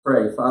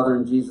pray. Father,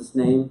 in Jesus'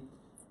 name,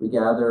 we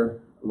gather,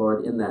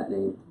 Lord, in that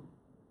name,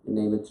 in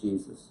the name of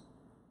Jesus.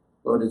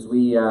 Lord, as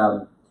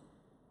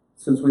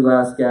since we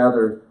last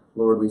gathered,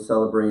 Lord, we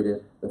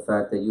celebrated the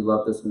fact that you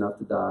loved us enough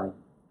to die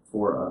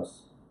for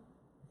us.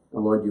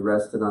 And Lord, you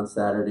rested on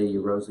Saturday,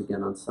 you rose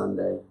again on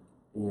Sunday,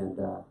 and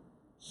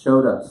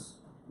showed us,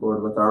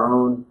 Lord, with our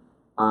own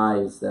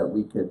eyes that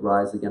we could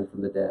rise again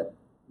from the dead.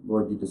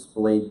 Lord, you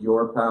displayed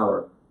your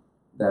power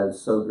that is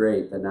so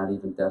great that not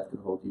even death could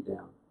hold you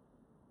down.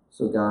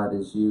 So God,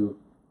 as you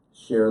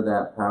share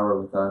that power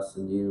with us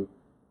and you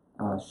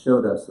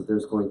showed us that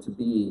there's going to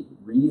be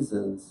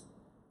reasons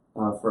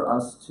for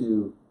us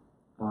to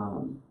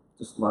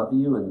just love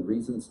you and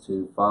reasons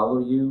to follow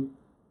you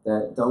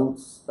that don't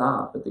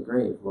stop at the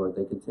grave, Lord.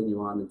 They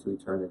continue on into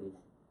eternity.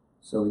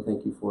 So we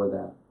thank you for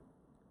that.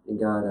 And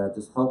God,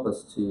 just help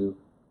us to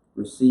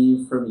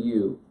receive from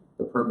you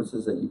the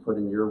purposes that you put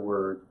in your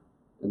word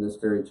in this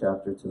very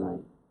chapter tonight.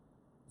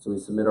 So we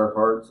submit our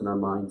hearts and our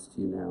minds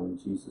to you now in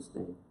Jesus'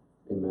 name.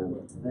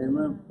 Amen.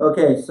 Amen.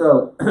 Okay,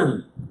 so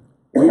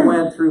we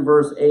went through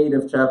verse 8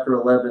 of chapter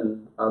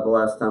 11 the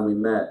last time we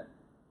met.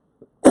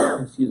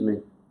 Excuse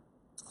me.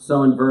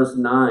 So in verse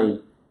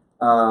 9,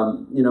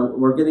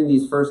 we're getting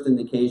these first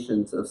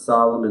indications of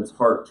Solomon's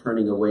heart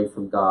turning away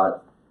from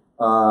God.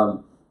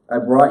 I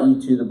brought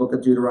you to the book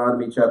of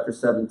Deuteronomy chapter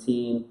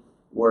 17,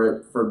 where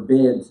it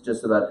forbids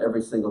just about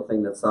every single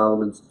thing that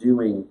Solomon's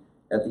doing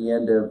at the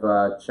end of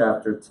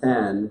chapter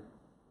 10.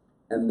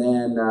 And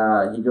then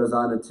he goes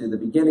on into the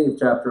beginning of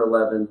chapter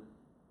 11,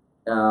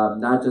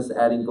 not just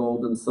adding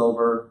gold and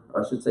silver,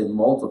 or I should say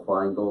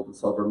multiplying gold and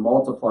silver,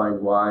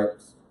 multiplying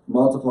wives,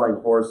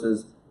 multiplying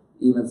horses,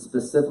 even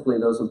specifically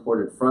those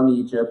imported from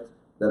Egypt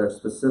that are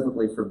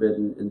specifically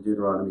forbidden in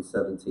Deuteronomy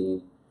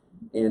 17.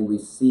 And we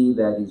see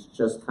that he's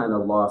just kind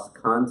of lost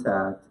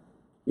contact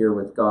here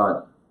with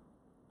God.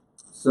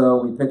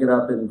 So we pick it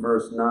up in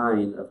verse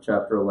 9 of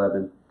chapter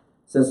 11. It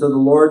says, "So the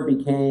Lord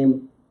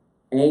became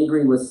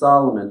angry with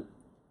Solomon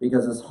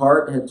because his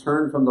heart had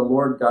turned from the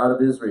Lord God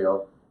of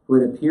Israel, who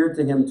had appeared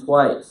to him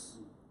twice."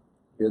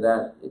 Hear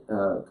that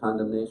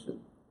condemnation?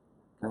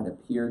 God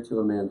appeared to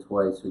a man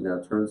twice who now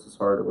turns his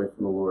heart away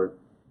from the Lord.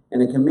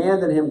 "And it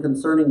commanded him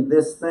concerning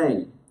this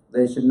thing,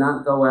 they should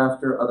not go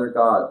after other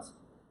gods.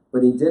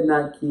 But he did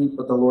not keep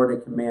what the Lord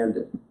had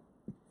commanded.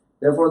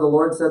 Therefore the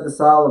Lord said to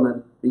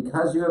Solomon,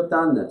 because you have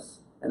done this,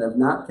 and have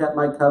not kept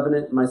my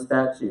covenant and my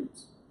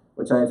statutes,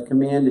 which I have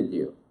commanded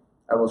you,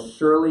 I will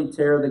surely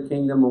tear the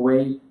kingdom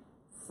away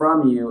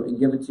from you and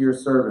give it to your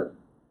servant.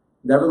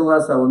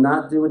 Nevertheless, I will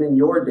not do it in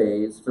your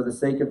days for the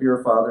sake of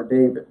your father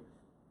David.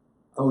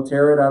 I will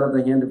tear it out of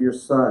the hand of your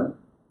son.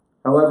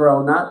 However, I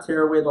will not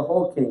tear away the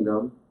whole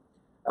kingdom.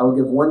 I will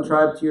give one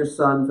tribe to your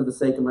son for the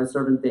sake of my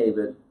servant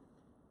David,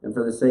 and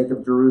for the sake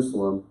of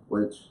Jerusalem,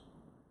 which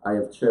I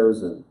have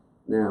chosen."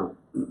 Now,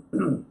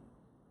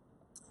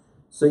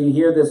 so you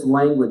hear this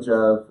language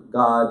of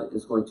God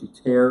is going to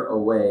tear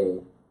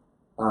away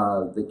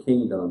the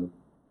kingdom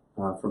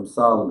from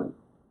Solomon.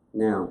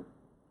 Now,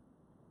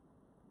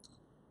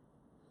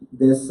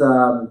 this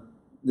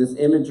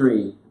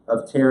imagery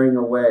of tearing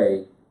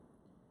away,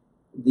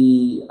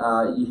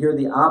 you hear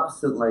the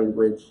opposite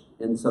language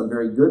in some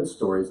very good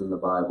stories in the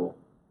Bible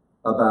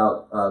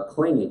about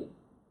clinging.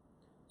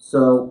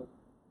 So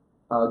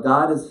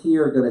God is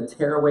here going to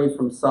tear away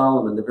from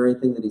Solomon the very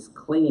thing that he's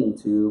clinging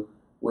to,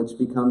 which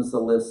becomes the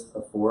list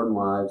of foreign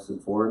wives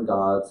and foreign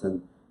gods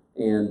and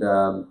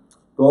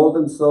gold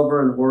and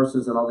silver and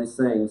horses and all these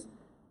things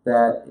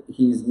that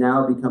he's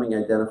now becoming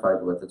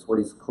identified with. It's what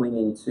he's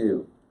clinging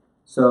to.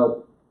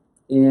 So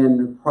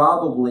in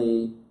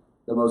probably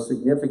the most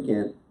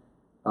significant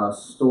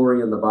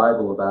story in the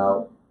Bible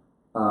about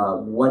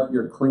what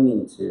you're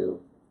clinging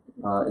to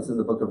is in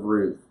the book of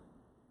Ruth.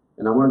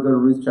 And I want to go to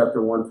Ruth chapter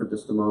 1 for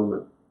just a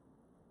moment.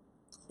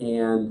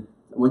 And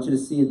I want you to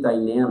see a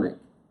dynamic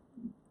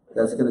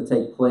that's going to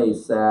take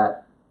place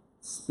that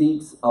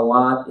speaks a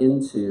lot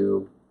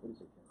into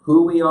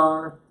who we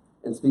are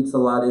and speaks a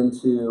lot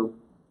into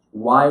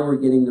why we're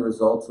getting the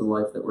results in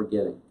life that we're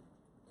getting.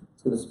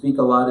 It's going to speak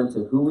a lot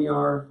into who we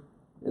are,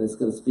 and it's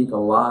going to speak a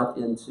lot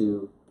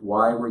into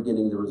why we're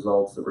getting the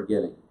results that we're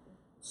getting.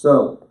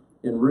 So,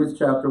 in Ruth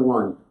chapter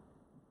 1,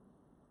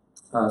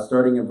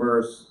 starting in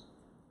verse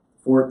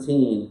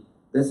 14,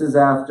 this is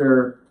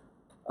after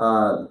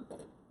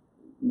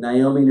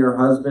Naomi and her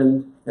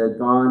husband had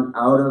gone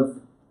out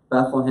of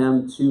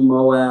Bethlehem to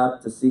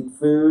Moab to seek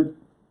food,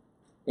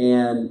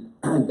 and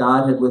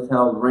God had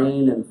withheld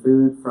rain and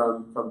food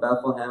from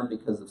Bethlehem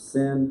because of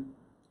sin,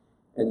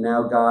 and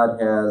now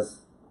God has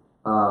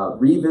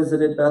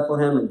revisited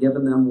Bethlehem and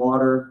given them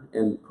water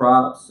and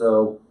crops.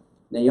 So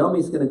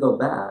Naomi's going to go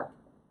back,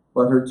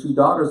 but her two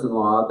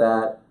daughters-in-law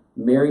that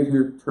married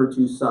her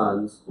two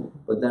sons,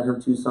 but then her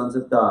two sons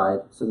have died,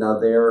 so now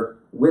they're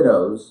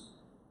widows.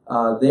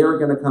 They are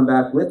going to come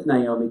back with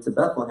Naomi to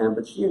Bethlehem,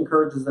 but she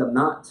encourages them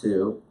not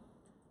to,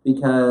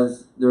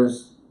 because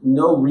there's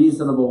no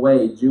reasonable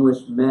way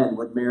Jewish men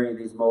would marry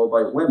these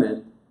Moabite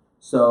women.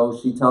 So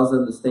she tells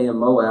them to stay in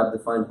Moab to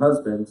find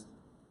husbands.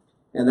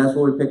 And that's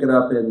where we pick it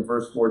up in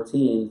verse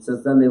 14. It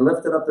says, Then they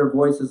lifted up their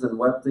voices and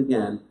wept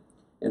again,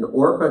 and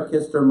Orpah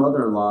kissed her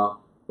mother-in-law,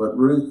 but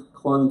Ruth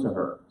clung to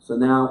her. So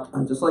now,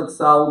 just like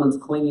Solomon's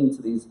clinging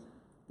to these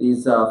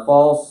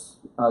false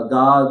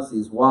gods,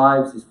 these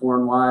wives, these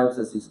foreign wives,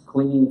 as he's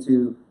clinging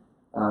to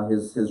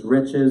his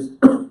riches,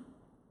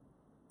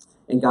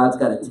 and God's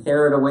got to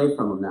tear it away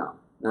from him now.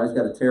 Now he's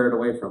got to tear it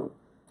away from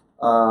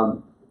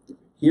him.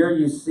 Here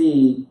you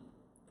see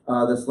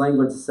this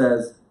language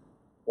says,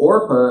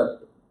 Orpah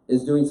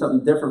is doing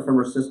something different from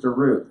her sister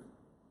Ruth.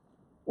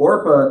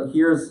 Orpah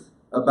hears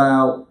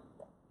about,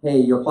 hey,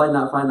 you'll probably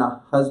not find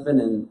a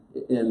husband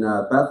in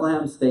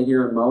Bethlehem, stay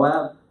here in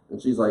Moab.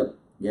 And she's like,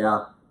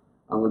 yeah,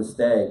 I'm going to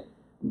stay.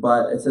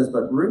 But it says,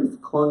 but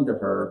Ruth clung to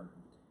her,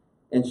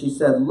 and she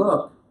said,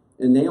 look,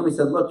 and Naomi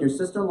said, look, your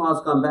sister-in-law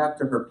has gone back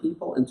to her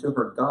people and to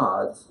her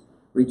gods.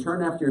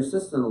 Return after your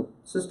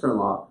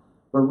sister-in-law.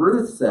 But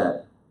Ruth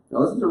said, now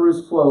listen to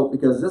Ruth's quote,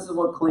 because this is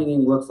what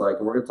clinging looks like,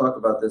 and we're going to talk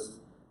about this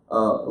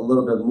a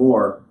little bit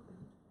more.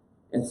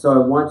 And so I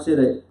want you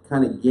to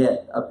kind of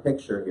get a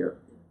picture here,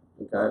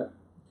 okay?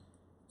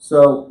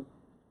 So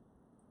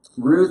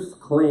Ruth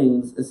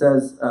clings. It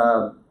says,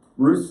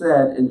 Ruth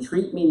said,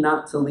 entreat me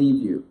not to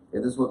leave you. Okay,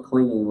 this is what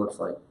clinging looks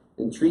like.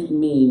 Entreat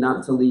me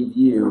not to leave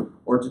you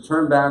or to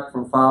turn back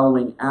from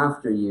following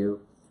after you.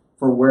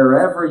 For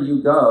wherever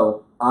you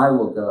go, I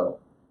will go.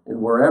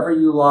 And wherever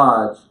you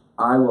lodge,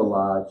 I will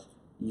lodge.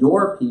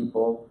 Your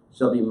people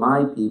shall be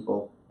my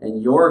people,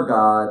 and your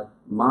God,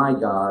 my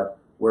God.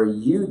 Where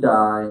you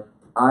die,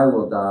 I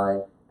will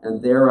die,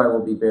 and there I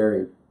will be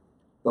buried.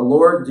 The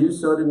Lord do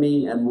so to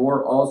me, and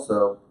more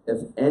also,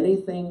 if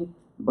anything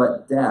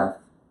but death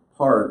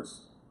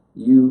parts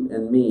you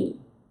and me.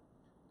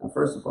 Now,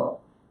 first of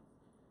all,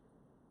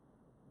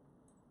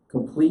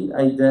 complete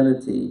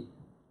identity.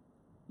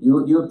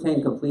 You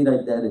obtain complete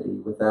identity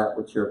with that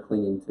which you're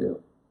clinging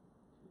to.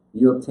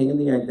 You obtain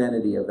the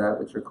identity of that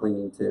which you're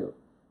clinging to.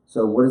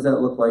 So what does that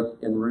look like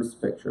in Ruth's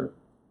picture?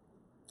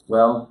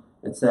 Well,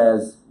 it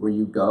says, where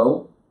you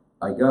go,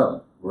 I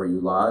go. Where you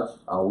lodge,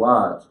 I'll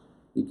lodge.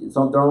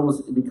 So they're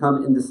almost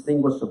become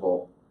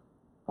indistinguishable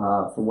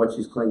from what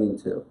she's clinging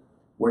to.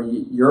 Where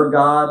your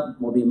God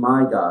will be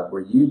my God.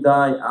 Where you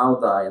die, I'll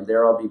die, and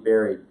there I'll be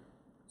buried.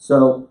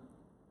 So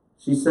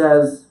she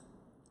says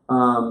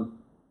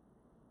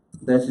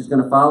that she's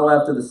going to follow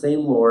after the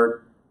same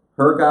Lord.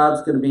 Her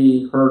God's going to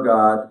be her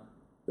God.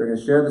 They're going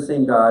to share the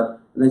same God.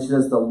 And then she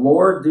says, the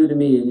Lord do to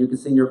me, and you can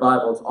see in your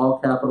Bible, it's all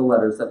capital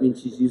letters. That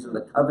means she's using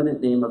the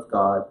covenant name of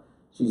God.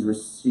 She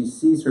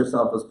sees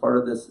herself as part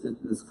of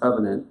this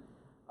covenant.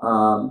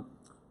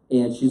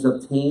 And she's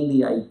obtained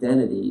the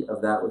identity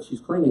of that which she's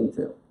clinging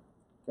to.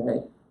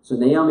 Okay? So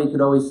Naomi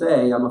could always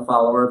say, I'm a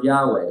follower of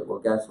Yahweh. Well,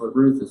 guess what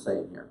Ruth is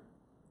saying here?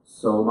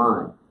 So am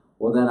I.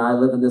 Well, then I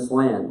live in this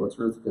land. What's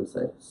Ruth going to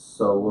say?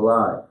 So will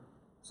I.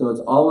 So it's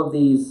all of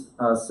these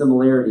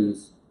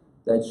similarities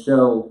that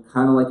show,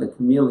 kind of like a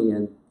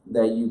chameleon,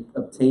 that you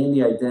obtain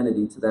the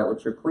identity to that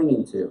which you're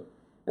clinging to.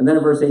 And then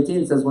in verse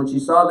 18 it says, when she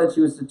saw that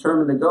she was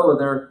determined to go with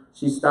her,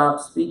 she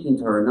stopped speaking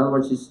to her. In other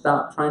words, she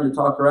stopped trying to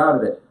talk her out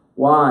of it.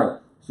 Why?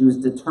 She was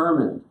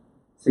determined.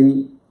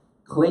 See,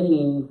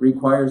 clinging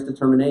requires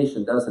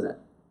determination, doesn't it?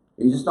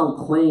 You just don't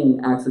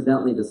cling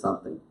accidentally to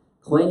something.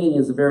 Clinging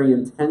is a very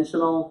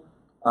intentional,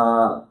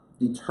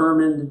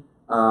 determined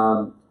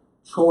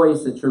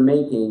choice that you're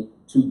making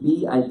to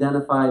be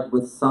identified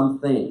with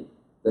something,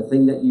 the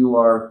thing that you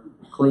are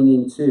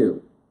clinging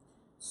to.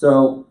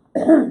 So,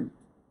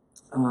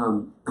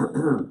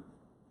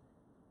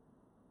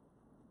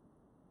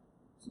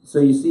 so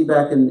you see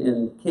back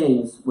in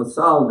Kings with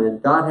Solomon,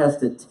 God has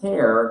to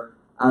tear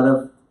out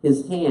of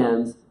his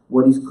hands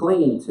what he's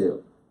clinging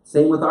to.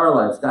 Same with our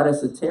lives. God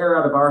has to tear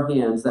out of our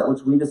hands that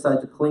which we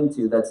decide to cling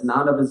to that's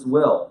not of his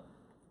will.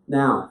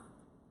 Now,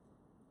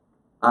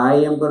 I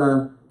am going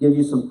to give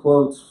you some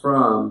quotes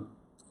from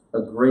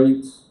a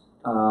great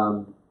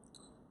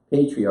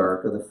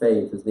patriarch of the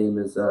faith. His name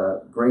is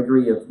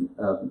Gregory of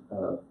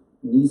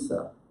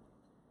Nyssa.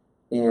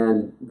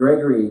 And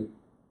Gregory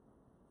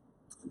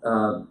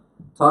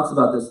talks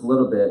about this a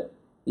little bit.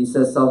 He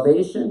says,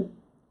 salvation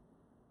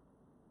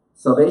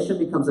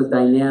becomes a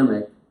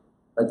dynamic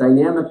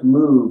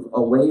move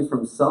away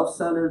from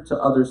self-centered to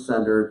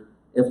other-centered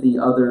if the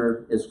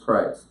other is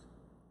Christ.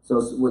 So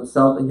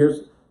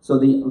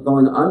the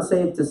going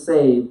unsaved to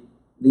saved,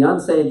 the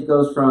unsaved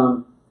goes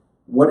from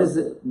what is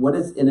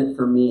in it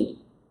for me?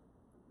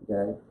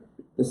 Okay?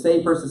 The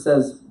saved person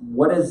says,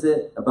 what is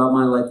it about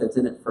my life that's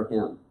in it for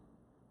him?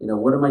 You know,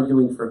 what am I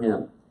doing for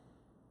him?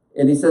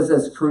 And he says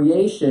this,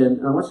 creation,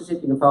 and I want you to see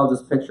if you can follow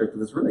this picture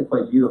because it's really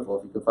quite beautiful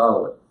if you can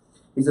follow it.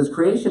 He says,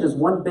 creation is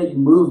one big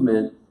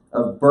movement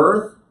of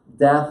birth,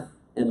 death,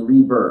 and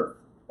rebirth.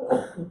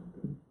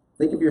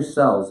 Think of your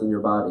cells in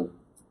your body.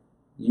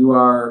 You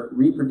are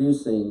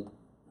reproducing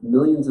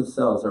millions of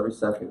cells every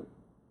second.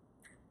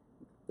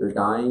 They're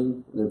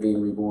dying, and they're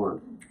being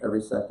reborn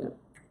every second.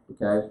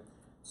 Okay?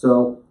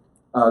 So,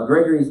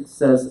 Gregory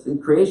says,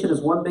 creation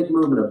is one big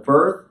movement of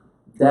birth,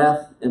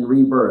 death, and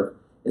rebirth.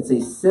 It's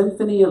a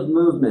symphony of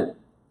movement,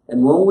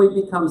 And when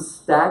we become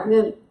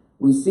stagnant,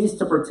 we cease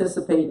to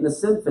participate in the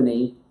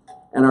symphony,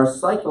 and our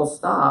cycle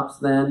stops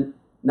then,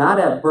 not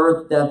at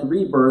birth, death,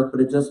 rebirth, but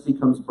it just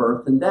becomes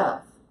birth and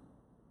death.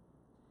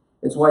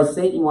 It's why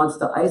Satan wants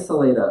to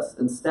isolate us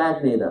and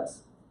stagnate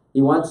us.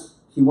 He wants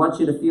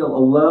you to feel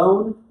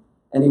alone,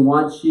 and he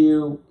wants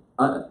you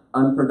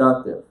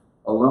unproductive.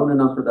 Alone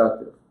and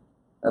unproductive.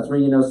 That's where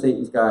you know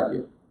Satan's got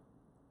you.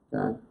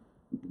 Okay?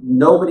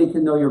 Nobody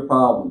can know your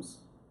problems.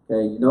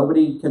 Okay?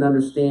 Nobody can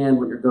understand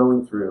what you're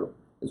going through,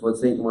 is what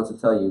Satan wants to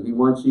tell you. He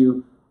wants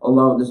you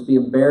alone. This will be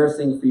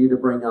embarrassing for you to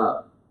bring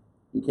up.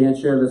 You can't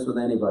share this with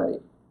anybody.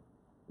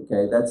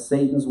 Okay? That's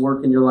Satan's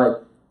work in your life.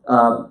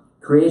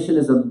 Creation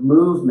is a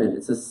movement.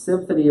 It's a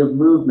symphony of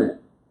movement.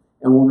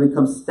 And when we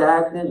become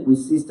stagnant, we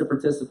cease to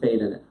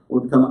participate in it.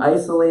 When we become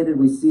isolated,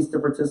 we cease to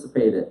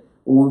participate in it.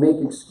 When we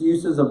make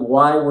excuses of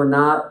why we're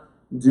not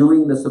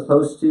doing the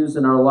supposed to's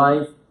in our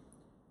life,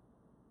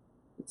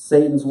 it's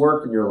Satan's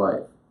work in your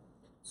life.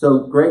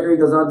 So Gregory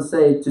goes on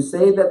to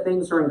say that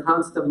things are in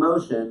constant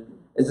motion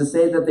is to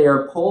say that they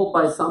are pulled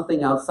by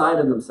something outside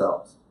of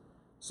themselves.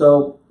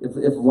 So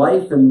if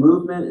life and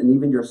movement and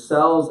even your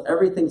cells,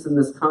 everything's in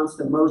this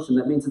constant motion,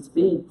 that means it's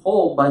being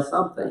pulled by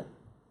something.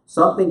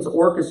 Something's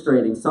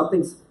orchestrating,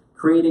 something's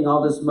creating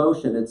all this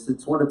motion.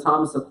 It's one of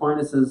Thomas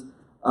Aquinas's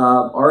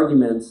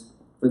arguments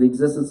for the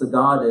existence of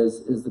God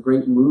is the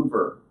great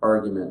mover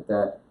argument,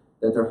 that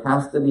there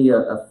has to be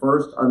a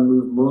first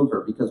unmoved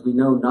mover, because we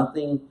know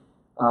nothing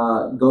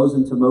goes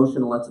into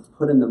motion unless it's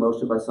put into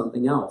motion by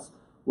something else.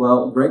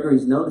 Well,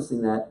 Gregory's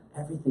noticing that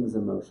everything's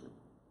in motion.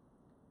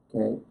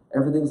 Okay?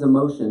 Everything's in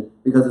motion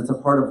because it's a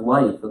part of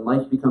life, and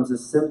life becomes a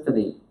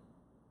symphony.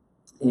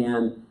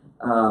 And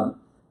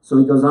so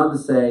he goes on to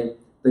say,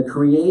 the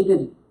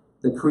created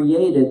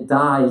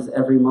dies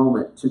every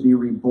moment to be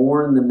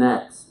reborn the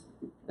next.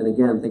 And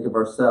again, think of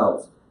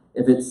ourselves.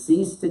 If it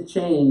ceased to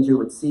change, it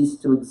would cease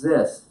to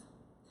exist.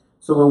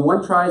 So when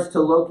one tries to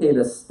locate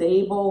a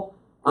stable,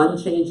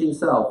 unchanging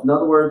self, in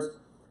other words,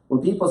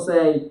 when people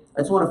say,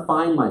 I just want to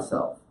find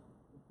myself,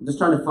 I'm just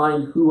trying to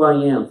find who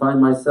I am,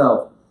 find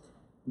myself,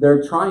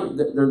 they're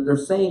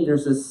saying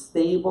there's this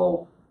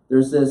stable,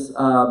 there's this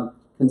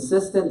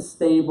consistent,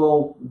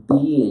 stable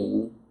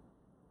being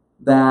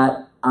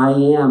that I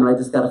am, and I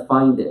just got to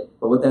find it.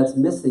 But what that's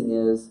missing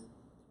is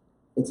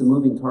it's a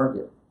moving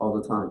target all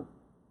the time.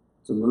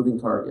 It's a moving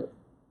target.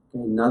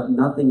 Okay?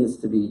 Nothing is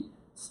to be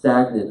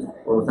stagnant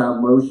or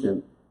without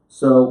motion.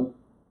 So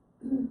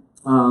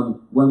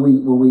when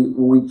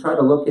we try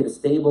to locate a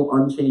stable,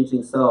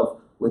 unchanging self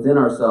within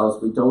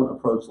ourselves, we don't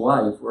approach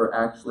life. We're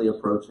actually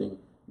approaching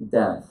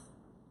death.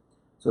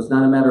 So it's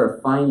not a matter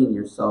of finding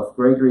yourself.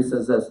 Gregory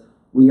says this: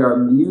 we are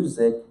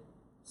music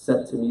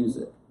set to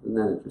music. Isn't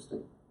that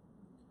interesting?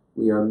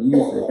 We are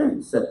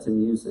music set to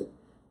music.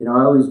 You know,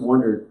 I always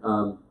wondered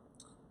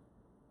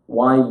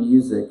why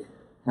music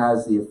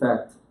has the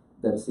effect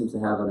that it seems to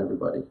have on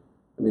everybody.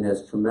 I mean, it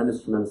has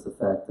tremendous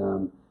effect.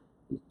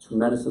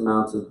 Tremendous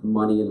amounts of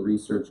money and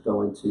research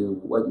go into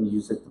what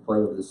music to play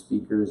over the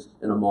speakers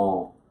in a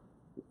mall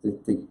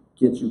to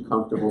get you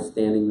comfortable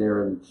standing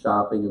there and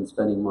shopping and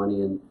spending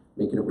money and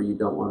making it where you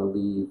don't want to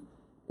leave.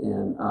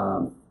 And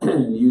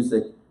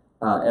music,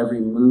 every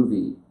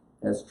movie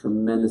has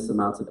tremendous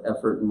amounts of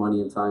effort and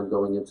money and time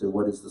going into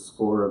what is the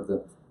score of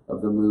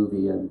the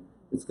movie, and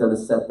it's going to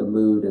set the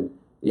mood, and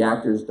the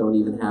actors don't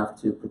even have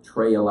to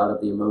portray a lot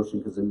of the emotion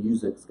because the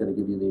music's going to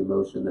give you the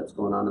emotion that's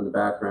going on in the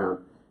background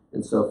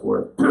and so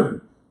forth.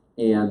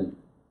 And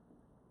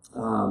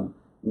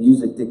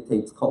music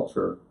dictates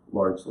culture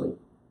largely.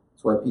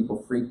 That's why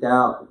people freaked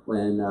out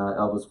when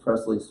Elvis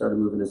Presley started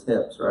moving his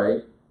hips,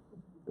 right?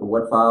 And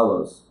what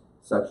follows?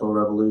 Sexual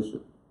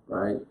revolution,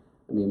 right?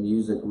 I mean,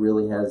 music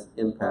really has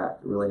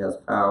impact. It really has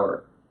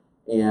power.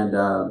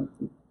 And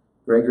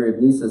Gregory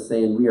of Nyssa is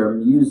saying we are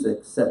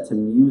music set to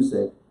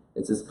music.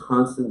 It's this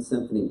constant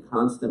symphony,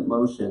 constant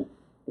motion.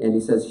 And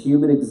he says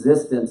human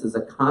existence is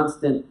a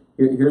constant.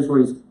 Here's where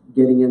he's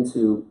getting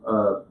into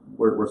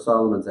where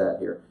Solomon's at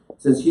here. He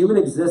says human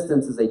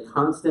existence is a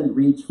constant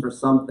reach for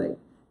something.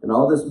 And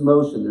all this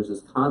motion, there's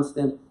this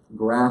constant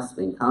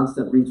grasping,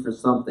 constant reach for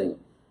something.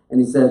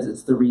 And he says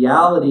it's the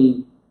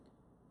reality.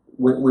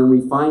 When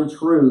we find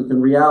truth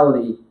and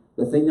reality,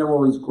 the thing that we're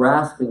always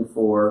grasping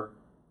for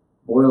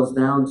boils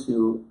down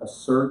to a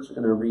search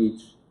and a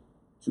reach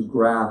to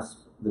grasp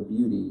the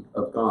beauty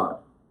of God.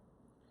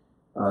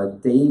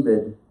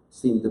 David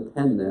seemed to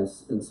pen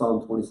this in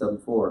Psalm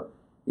 27:4.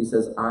 He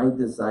says, I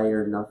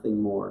desire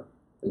nothing more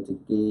than to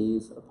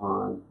gaze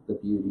upon the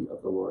beauty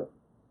of the Lord.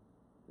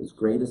 His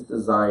greatest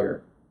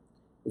desire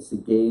is to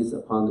gaze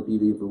upon the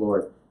beauty of the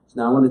Lord.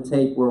 So now I want to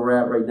take where we're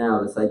at right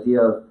now, this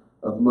idea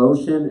of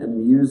motion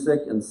and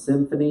music and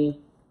symphony,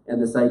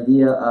 and this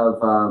idea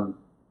of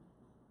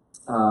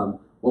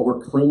what we're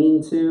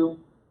clinging to.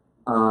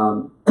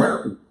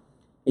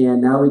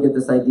 And now we get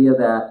this idea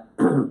that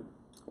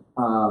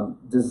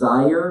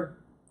desire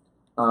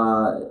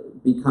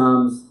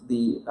becomes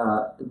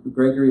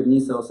Gregory of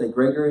Nyssa will say,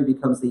 Gregory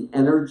becomes the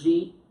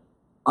energy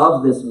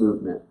of this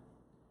movement.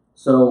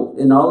 So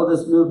in all of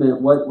this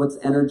movement, what's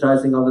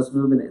energizing all this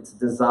movement? It's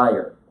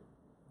desire.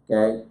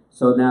 Okay?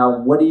 So now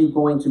what are you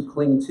going to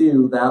cling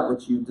to? That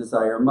which you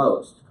desire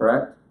most,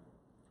 correct?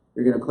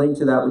 You're going to cling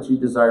to that which you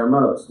desire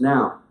most.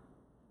 Now,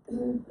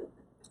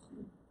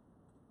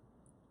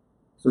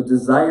 so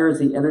desire is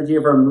the energy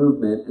of our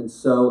movement, and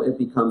so it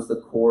becomes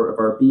the core of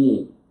our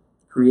being.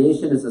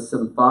 Creation is a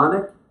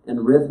symphonic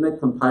and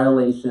rhythmic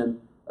compilation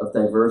of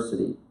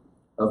diversity,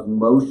 of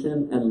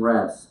motion and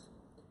rest.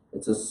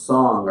 It's a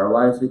song. Our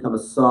lives become a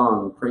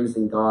song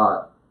praising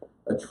God,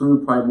 a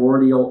true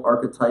primordial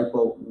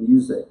archetypal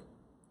music.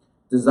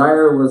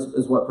 Desire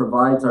is what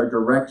provides our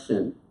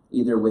direction,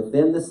 either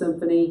within the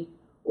symphony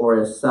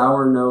or as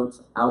sour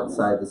notes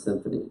outside the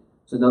symphony.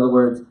 So in other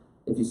words,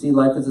 if you see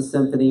life as a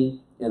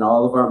symphony and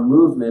all of our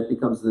movement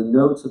becomes the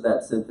notes of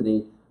that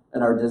symphony,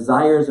 and our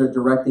desires are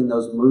directing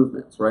those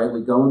movements, right?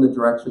 We go in the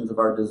directions of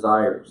our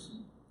desires.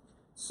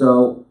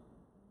 So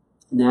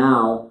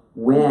now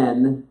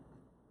when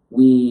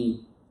we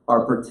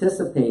are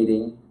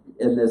participating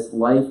in this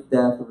life,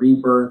 death,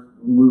 rebirth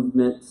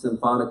movement,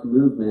 symphonic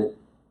movement,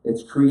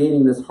 it's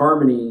creating this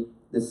harmony,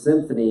 this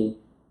symphony,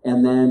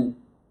 and then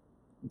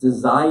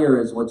desire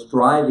is what's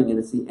driving it.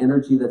 It's the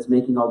energy that's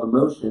making all the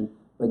motion.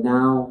 But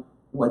now,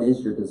 what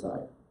is your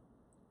desire?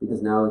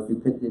 Because now if you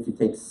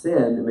take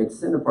sin and make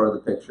sin a part of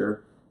the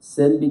picture,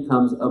 sin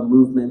becomes a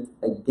movement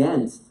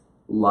against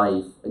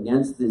life,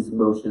 against these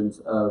motions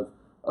of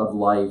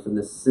life and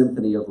this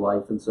symphony of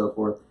life and so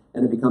forth.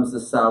 And it becomes the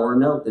sour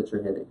note that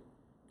you're hitting.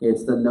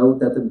 It's the note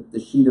that the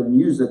sheet of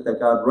music that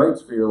God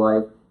writes for your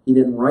life, He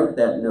didn't write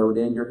that note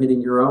in. You're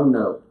hitting your own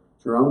note.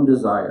 It's your own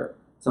desire,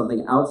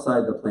 something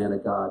outside the plan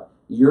of God.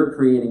 You're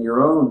creating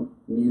your own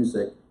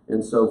music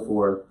and so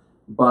forth.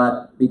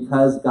 But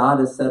because God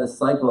has set a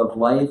cycle of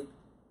life,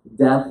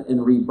 death,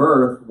 and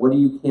rebirth, what are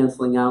you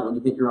canceling out when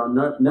you hit your own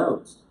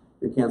notes?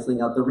 You're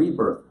canceling out the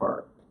rebirth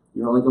part.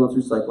 You're only going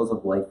through cycles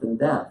of life and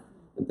death,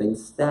 and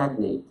things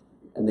stagnate,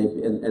 and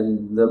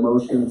the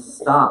motion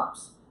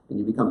stops, and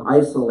you become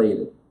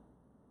isolated.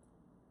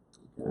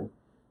 Okay,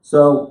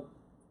 so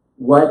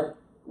what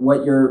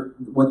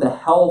the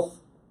health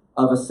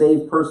of a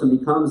saved person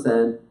becomes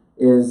then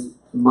is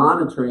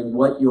monitoring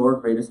what your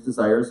greatest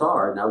desires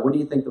are. Now, what do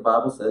you think the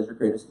Bible says your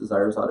greatest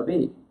desires ought to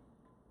be?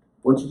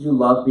 What should you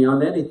love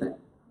beyond anything?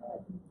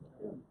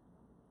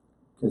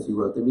 Because He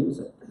wrote the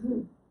music.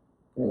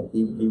 Okay?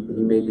 He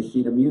made the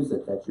sheet of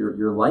music that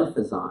your life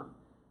is on.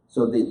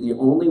 So the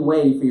only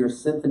way for your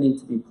symphony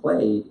to be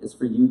played is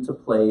for you to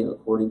play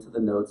according to the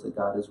notes that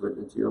God has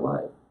written into your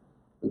life.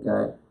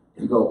 Okay?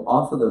 If you go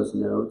off of those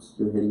notes,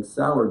 you're hitting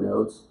sour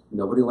notes.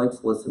 Nobody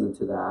likes listening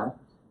to that.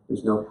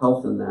 There's no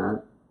health in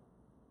that.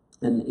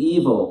 And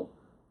evil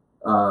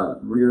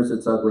rears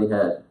its ugly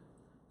head.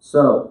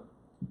 So,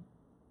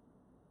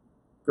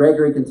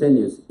 Gregory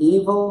continues,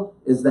 evil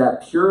is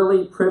that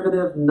purely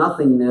privative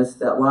nothingness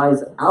that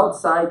lies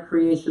outside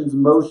creation's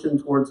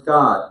motion towards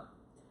God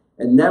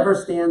and never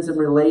stands in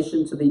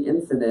relation to the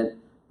infinite,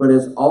 but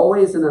is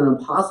always in an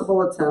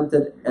impossible attempt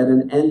at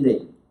an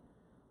ending,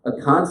 a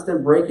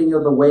constant breaking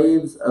of the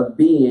waves of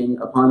being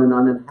upon an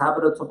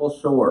uninhabitable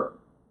shore,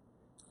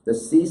 the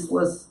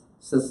ceaseless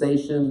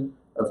cessation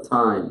of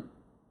time.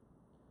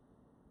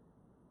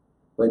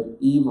 But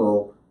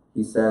evil,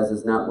 he says,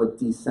 is not what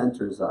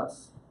decenters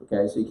us.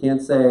 Okay, so you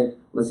can't say,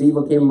 this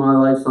evil came in my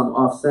life, so I'm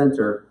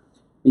off-center,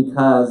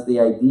 because the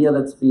idea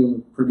that's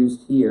being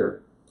produced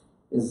here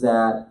is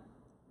that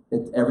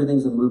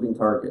everything's a moving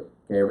target.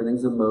 Okay,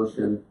 everything's a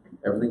motion,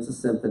 everything's a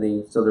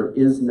symphony, so there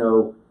is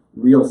no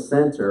real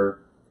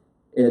center.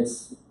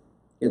 It's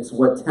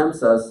what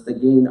tempts us to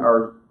gain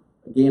our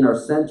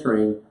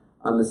centering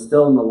on the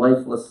still and the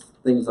lifeless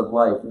things of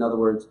life. In other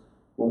words,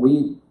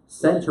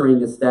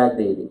 centering is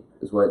stagnating,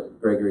 is what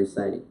Gregory's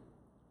saying.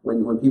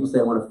 When people say,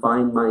 I want to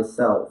find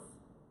myself,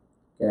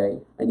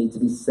 okay, I need to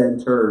be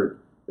centered.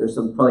 There's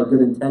some probably good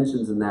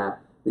intentions in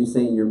that, but he's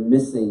saying you're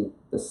missing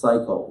the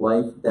cycle,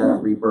 life, death,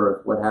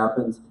 rebirth. What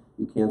happens?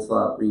 You cancel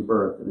out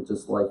rebirth, and it's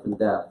just life and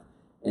death.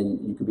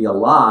 And you could be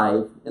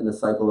alive in the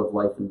cycle of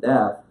life and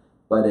death,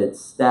 but it's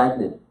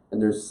stagnant,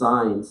 and there's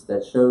signs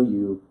that show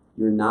you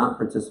you're not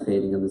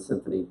participating in the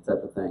symphony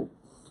type of thing.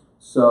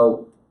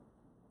 So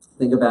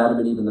think of Adam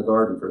and Eve in the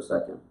garden for a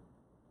second.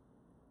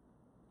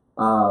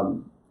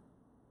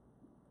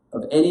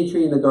 Of any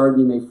tree in the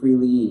garden you may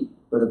freely eat,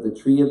 but of the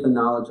tree of the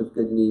knowledge of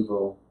good and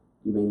evil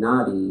you may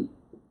not eat,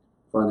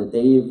 for on the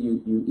day of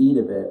you eat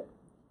of it,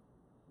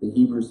 the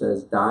Hebrew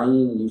says,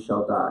 dying you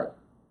shall die.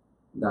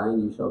 Dying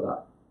you shall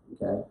die.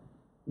 Okay?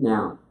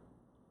 Now,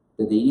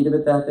 did they eat of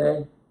it that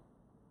day?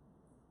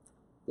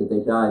 Did they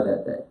die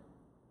that day?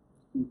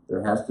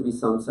 There has to be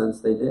some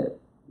sense they did,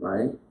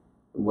 right?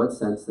 In what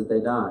sense did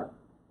they die?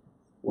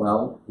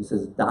 Well, he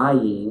says,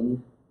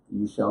 dying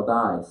you shall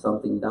die.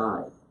 Something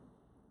died.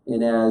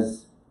 And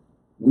as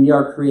we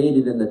are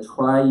created in the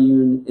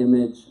triune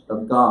image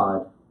of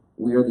God,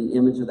 we are the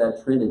image of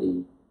that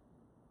Trinity.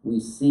 We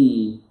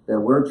see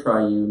that we're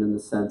triune in the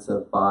sense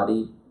of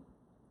body,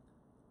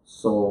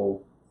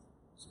 soul,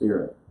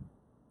 spirit.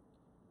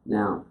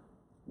 Now,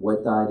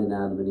 what died in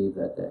Adam and Eve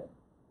that day?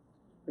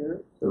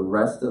 spirit. The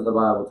rest of the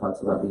Bible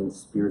talks about being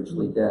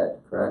spiritually dead,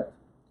 correct?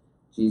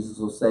 Jesus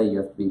will say you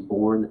have to be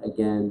born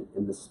again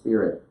in the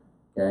spirit,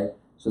 okay?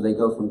 So they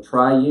go from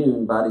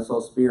triune, body,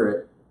 soul,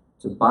 spirit,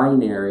 to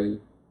binary,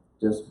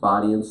 just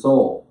body and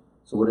soul.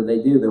 So what did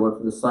they do? They went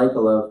from the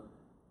cycle of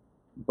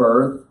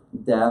birth,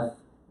 death,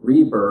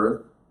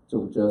 rebirth,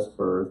 to just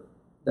birth,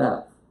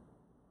 death,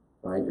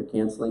 right? You're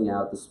canceling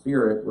out the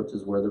spirit, which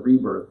is where the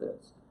rebirth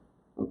is,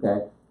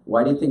 okay?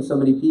 Why do you think so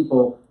many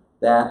people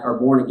that are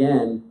born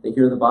again, they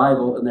hear the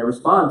Bible and they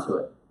respond to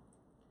it?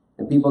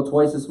 And people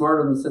twice as smart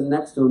as them sitting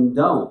next to them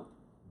don't.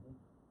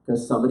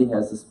 Because somebody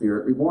has the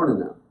spirit reborn in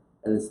them.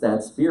 And it's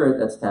that spirit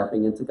that's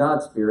tapping into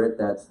God's spirit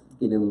that's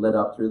getting lit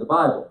up through the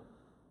Bible.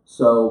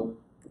 So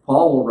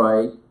Paul will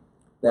write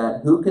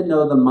that who can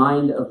know the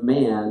mind of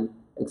man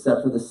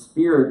except for the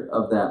spirit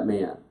of that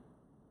man?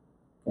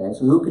 Okay,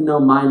 so who can know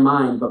my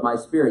mind but my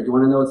spirit? You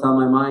want to know what's on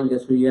my mind?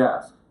 Guess who you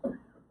ask?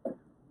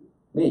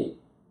 Me.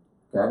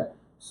 Okay?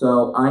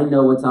 So I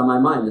know what's on my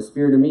mind. The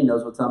spirit of me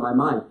knows what's on my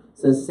mind.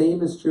 So the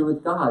same is true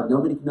with God.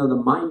 Nobody can know the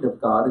mind of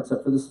God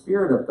except for the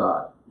spirit of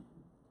God.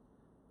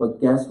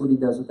 But guess what he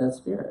does with that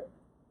spirit?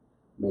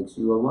 Makes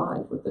you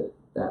alive with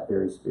that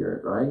very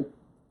spirit, right?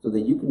 So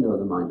that you can know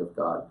the mind of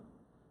God.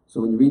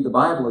 So when you read the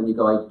Bible and you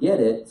go, I get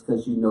it, it's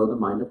because you know the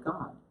mind of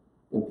God.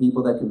 And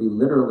people that can be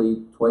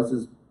literally twice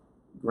as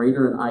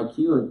greater in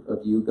IQ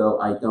of you go,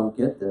 I don't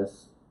get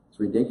this. It's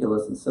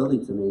ridiculous and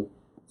silly to me.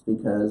 It's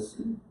because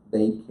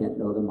they can't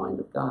know the mind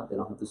of God. They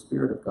don't have the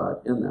spirit of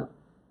God in them.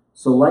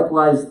 So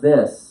likewise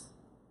this,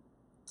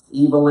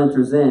 evil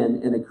enters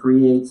in and it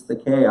creates the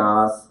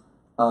chaos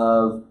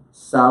of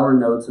sour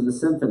notes in the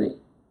symphony.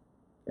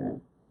 Okay.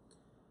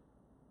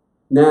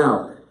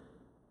 Now,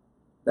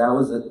 that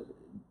was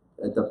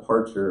a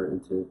departure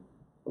into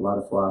a lot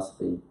of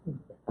philosophy.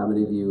 How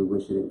many of you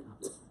wish you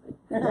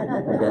didn't come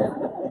tonight? Okay.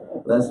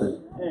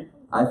 Listen,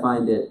 I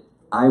find it,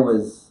 I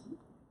was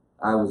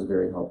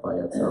very helped by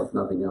it, so if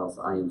nothing else,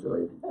 I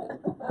enjoyed it.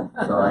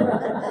 So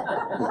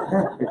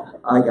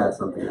I got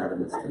something out of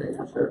this today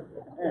for sure.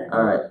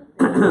 All right.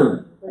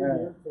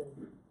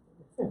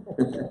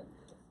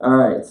 All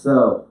right,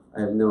 so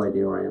I have no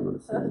idea where I am on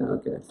this thing now.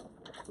 Okay.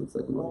 Looks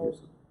like I'm over here.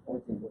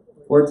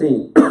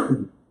 14.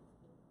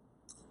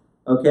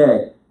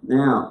 Okay,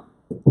 now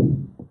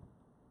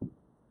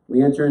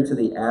we enter into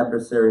the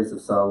adversaries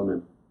of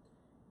Solomon.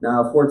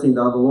 Now, 14.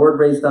 Now the Lord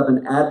raised up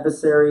an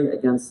adversary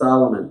against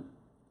Solomon.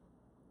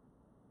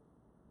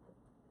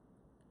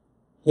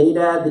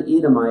 Hadad the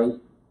Edomite.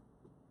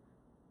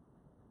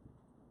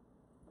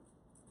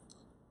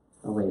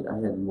 Oh, wait, I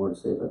had more to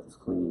say about this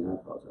clinging. I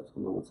apologize.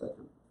 Hold on 1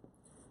 second.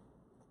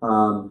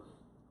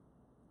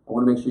 I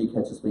want to make sure you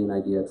catch this main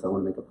idea because I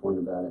want to make a point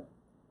about it.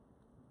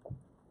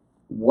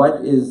 Why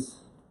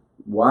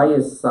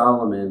is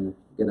Solomon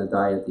going to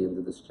die at the end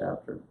of this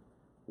chapter?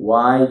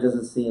 Why does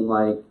it seem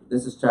like,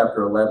 this is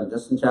chapter 11,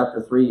 just in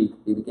chapter 3,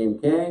 he became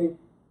king,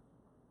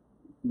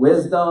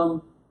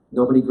 wisdom,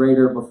 nobody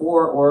greater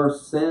before or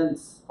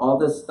since, all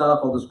this stuff,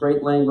 all this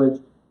great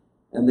language,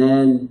 and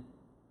then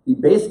he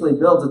basically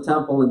builds a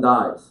temple and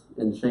dies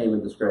in shame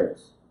and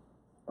disgrace,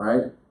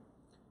 right?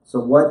 So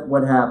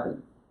what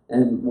happened?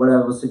 And what I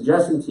was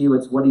suggesting to you,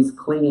 it's what he's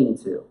clinging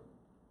to.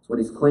 It's what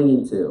he's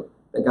clinging to,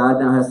 that God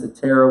now has to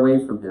tear away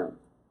from him.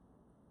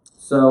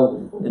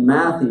 So in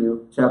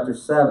Matthew chapter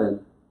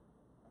 7,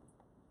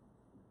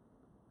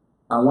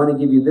 I want to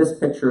give you this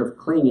picture of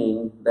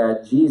clinging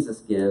that Jesus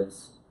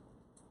gives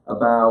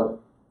about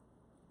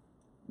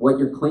what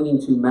you're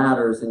clinging to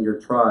matters in your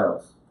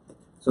trials.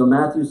 So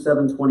Matthew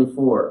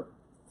 7:24,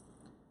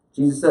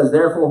 Jesus says,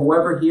 therefore,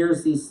 whoever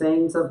hears these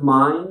sayings of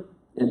mine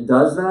and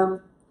does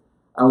them,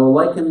 I will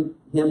liken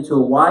him to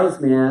a wise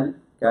man.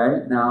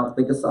 Okay, now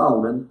think of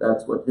Solomon.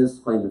 That's what his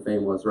claim to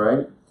fame was,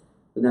 right?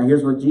 But now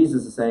here's what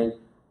Jesus is saying.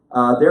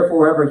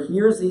 Therefore, whoever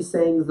hears these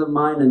sayings of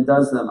mine and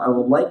does them, I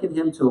will liken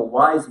him to a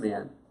wise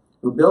man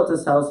who built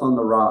his house on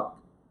the rock.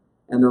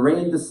 And the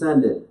rain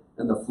descended,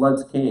 and the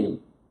floods came,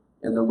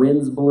 and the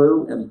winds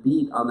blew and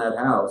beat on that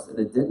house, and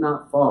it did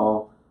not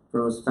fall,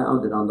 for it was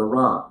founded on the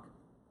rock.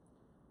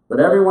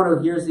 But everyone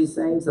who hears these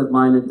sayings of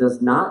mine and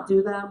does not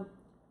do them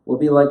will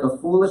be like a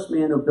foolish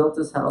man who built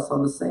his house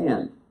on the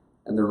sand.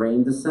 And the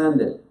rain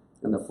descended,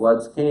 and the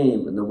floods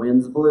came, and the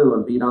winds blew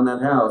and beat on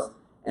that house,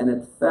 and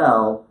it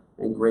fell,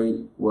 and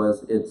great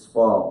was its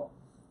fall.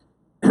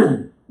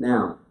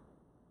 Now,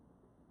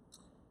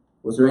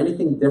 was there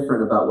anything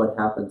different about what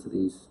happened to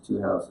these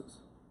two houses?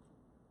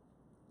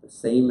 The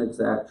same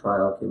exact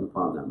trial came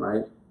upon them,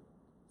 right?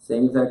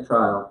 Same exact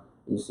trial,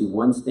 and you see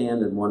one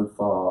stand and one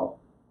fall,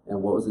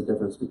 and what was the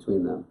difference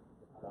between them?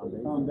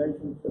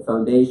 Foundation. The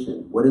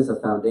foundation. What is a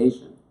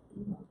foundation?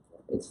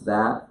 It's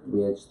that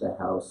which the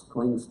house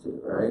clings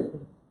to, right?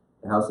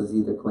 The house is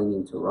either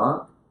clinging to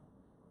rock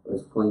or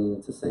it's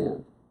clinging to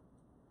sand,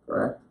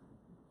 correct?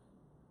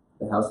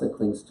 The house that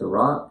clings to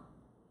rock,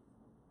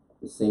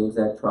 the same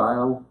exact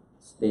trial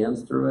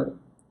stands through it.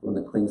 One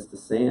that clings to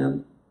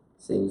sand,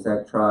 same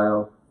exact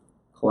trial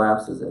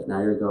collapses it.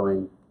 Now you're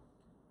going,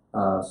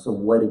 so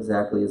what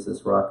exactly is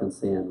this rock and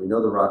sand? We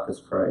know the rock is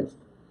Christ.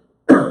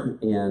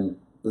 And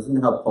listen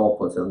to how Paul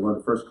puts it. I'm going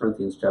to 1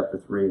 Corinthians chapter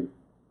 3.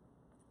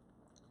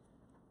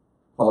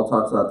 Paul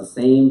talks about the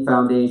same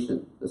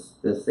foundation,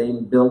 the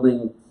same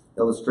building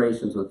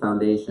illustrations with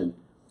foundation.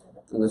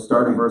 I'm going to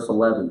start in verse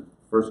 11,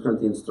 1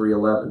 Corinthians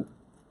 3:11.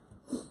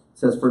 It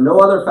says, "For no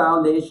other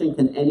foundation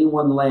can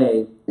anyone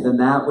lay than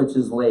that which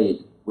is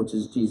laid, which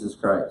is Jesus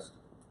Christ."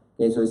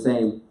 Okay, so he's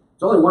saying,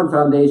 there's only one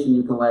foundation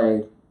you can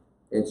lay.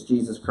 It's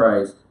Jesus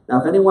Christ.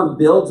 Now, if anyone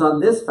builds on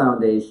this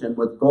foundation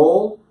with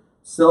gold,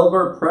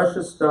 silver,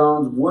 precious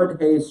stones, wood,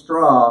 hay,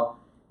 straw,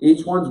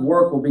 each one's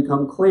work will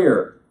become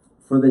clear.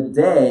 For the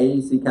day,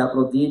 you see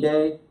capital D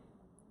day?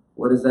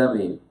 What does that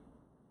mean?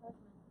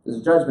 This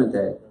is Judgment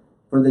Day.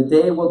 For the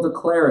day will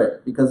declare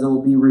it, because it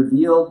will be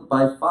revealed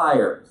by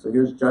fire. So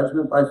here's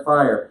judgment by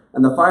fire.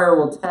 And the fire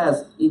will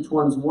test each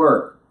one's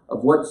work,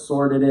 of what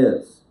sort it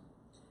is.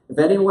 If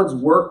anyone's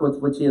work with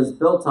which he has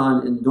built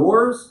on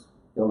endures,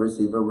 he'll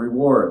receive a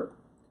reward.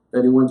 If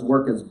anyone's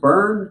work is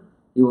burned,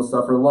 he will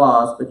suffer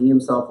loss, but he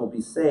himself will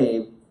be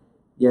saved,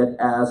 yet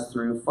as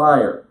through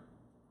fire.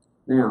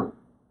 Now,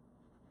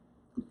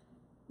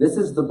 this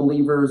is the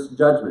believer's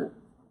judgment.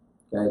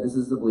 Okay, this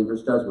is the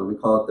believer's judgment. We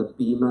call it the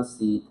Bema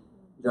Seat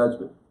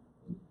judgment.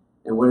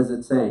 And what is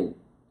it saying?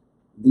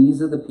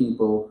 These are the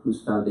people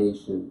whose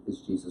foundation is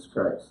Jesus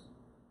Christ.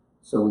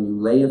 So when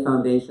you lay a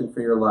foundation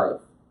for your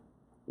life,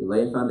 you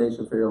lay a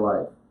foundation for your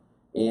life.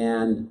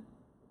 And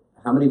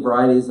how many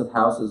varieties of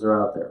houses are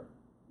out there?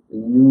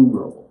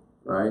 Innumerable,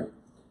 right?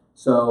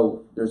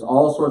 So there's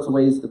all sorts of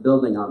ways to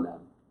building on them.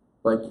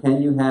 But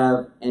can you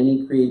have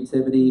any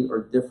creativity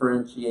or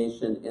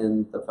differentiation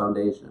in the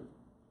foundation?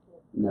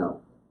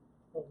 No.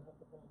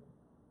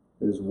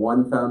 There's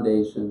one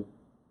foundation,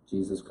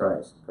 Jesus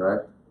Christ,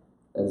 correct?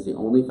 That is the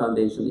only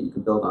foundation that you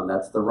can build on.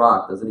 That's the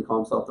rock. Doesn't he call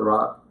himself the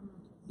rock?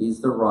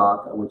 He's the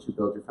rock on which you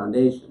build your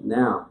foundation.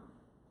 Now,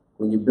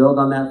 when you build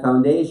on that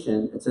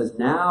foundation, it says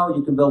now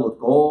you can build with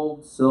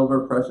gold,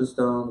 silver, precious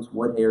stones,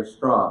 wood, hay, or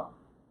straw.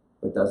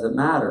 But does it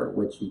matter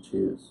which you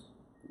choose?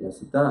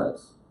 Yes, it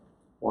does.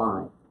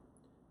 Why?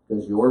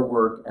 Because your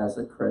work as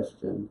a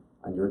Christian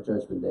on your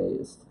judgment day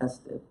is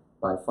tested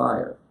by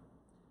fire.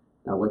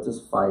 Now, what does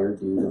fire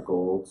do to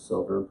gold,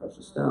 silver, and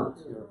precious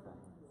stones?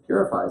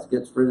 Purifies,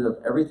 gets rid of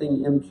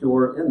everything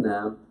impure in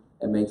them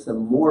and makes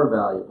them more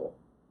valuable.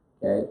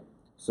 Okay?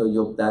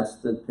 So that's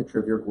the picture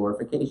of your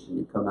glorification.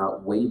 You come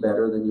out way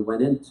better than you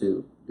went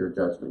into your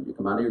judgment. You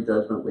come out of your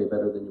judgment way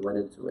better than you went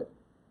into it.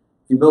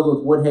 If you build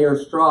with wood, hay, or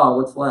straw,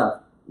 what's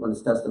left when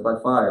it's tested by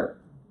fire?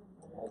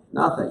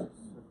 Nothing.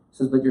 It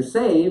says, but you're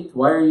saved.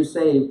 Why are you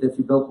saved if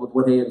you built with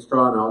wood, hay, and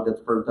straw and all gets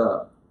burnt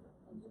up?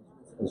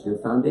 Because your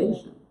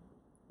foundation.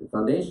 Your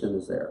foundation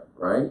is there,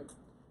 right? It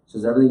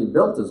says everything you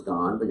built is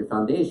gone, but your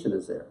foundation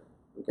is there.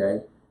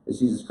 Okay? It's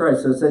Jesus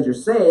Christ. So it says you're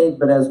saved,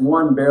 but as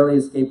one barely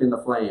escaping the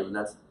flame. And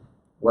that's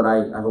what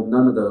I hope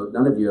none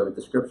of you have a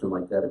description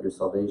like that of your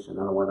salvation.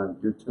 I don't want on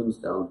your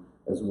tombstone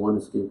as one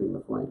escaping the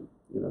flame,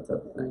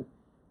 type of thing.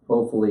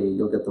 Hopefully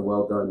you'll get the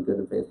well done, good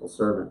and faithful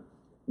servant.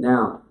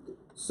 Now,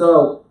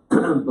 so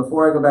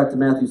before I go back to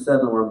Matthew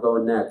 7, where I'm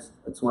going next,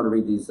 I just want to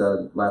read these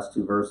last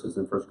two verses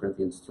in 1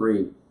 Corinthians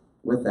 3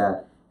 with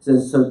that. It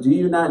says, so do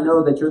you not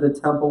know that you're the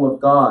temple of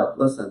God?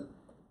 Listen,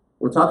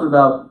 we're talking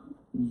about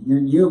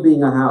you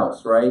being a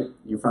house, right?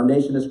 Your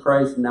foundation is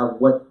Christ. Now,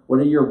 what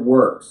are your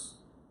works?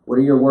 What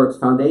are your works?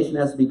 Foundation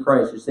has to be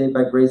Christ. You're saved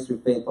by grace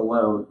through faith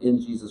alone in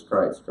Jesus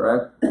Christ,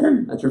 correct?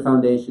 That's your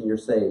foundation. You're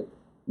saved.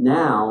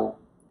 Now,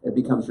 it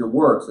becomes your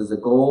works. Is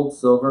it gold,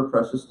 silver,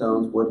 precious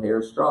stones, wood, hay,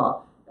 or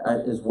straw?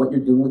 Is what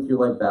you're doing with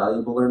your life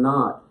valuable or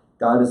not?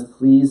 God is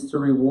pleased to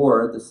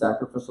reward the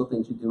sacrificial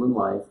things you do in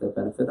life that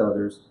benefit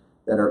others,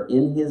 that are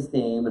in his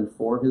name and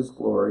for his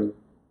glory,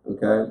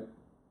 okay?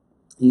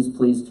 He's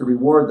pleased to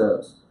reward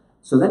those.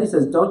 So then he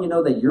says, don't you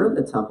know that you're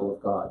the temple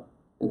of God?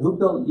 And who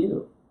built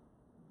you?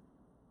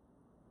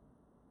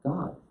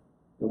 God.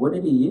 And what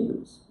did he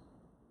use?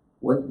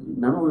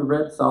 Remember we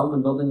read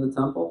Solomon building the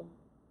temple?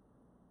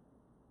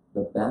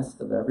 The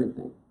best of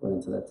everything went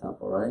into that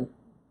temple, right?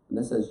 And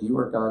this says you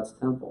are God's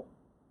temple.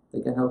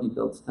 Think of how he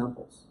builds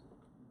temples.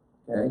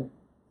 Okay?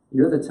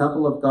 You're the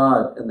temple of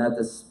God, and that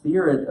the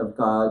Spirit of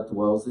God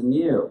dwells in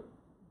you.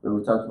 Remember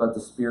we talked about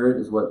the Spirit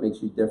is what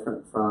makes you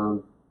different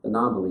from the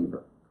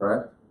non-believer,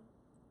 correct?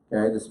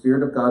 Okay? The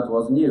Spirit of God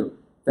dwells in you.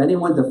 If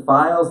anyone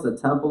defiles the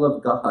temple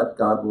of God,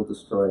 God will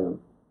destroy him.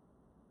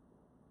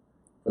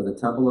 For the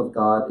temple of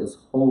God is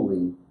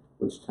holy,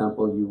 which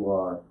temple you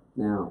are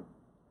now.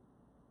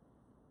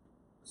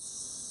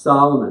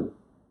 Solomon.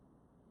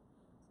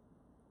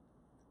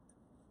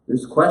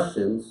 There's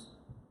questions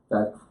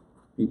that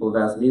people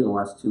have asked me in the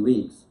last 2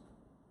 weeks.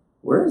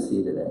 Where is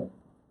he today?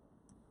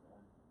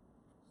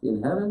 Is he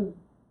in heaven?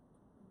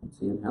 Is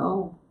he in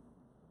hell?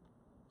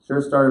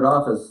 Sure started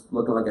off as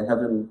looking like a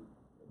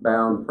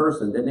heaven-bound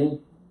person, didn't he?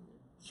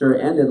 Sure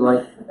ended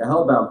like a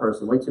hell-bound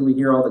person. Wait till we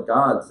hear all the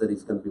gods that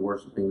he's going to be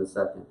worshiping in a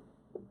second.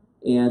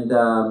 And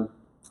I'm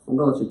going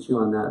to let you chew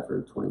on that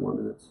for 20 more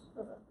minutes.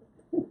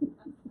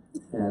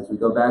 As we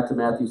go back to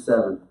Matthew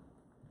 7.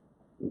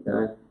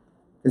 Okay?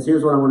 Because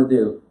here's what I want to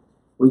do.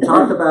 We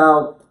talked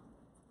about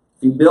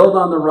If you build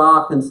on the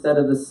rock instead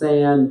of the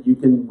sand, you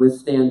can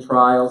withstand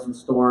trials and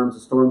storms. The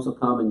storms will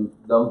come and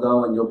they'll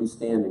go and you'll be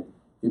standing.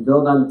 If you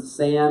build on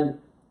sand,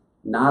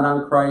 not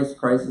on Christ,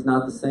 Christ is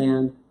not the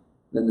sand,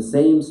 then the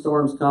same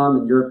storms come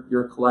and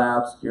you're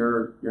collapsed,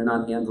 you're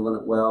not handling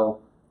it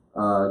well,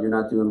 you're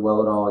not doing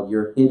well at all.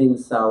 You're hitting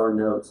sour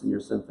notes in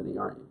your symphony,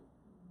 aren't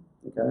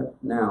you? Okay?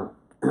 Now,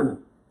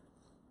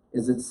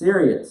 is it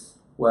serious?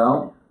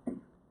 Well,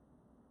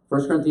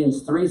 1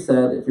 Corinthians 3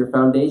 said, if your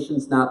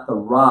foundation's not the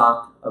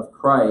rock of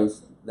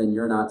Christ, then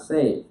you're not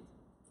saved.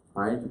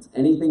 All right? If it's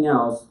anything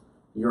else,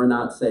 you're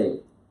not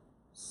saved.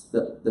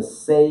 The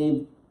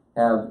saved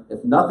have,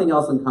 if nothing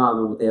else in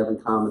common, what they have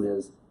in common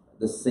is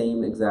the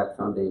same exact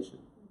foundation,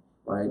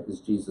 right? Is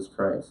Jesus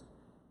Christ.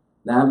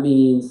 That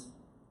means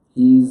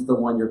he's the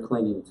one you're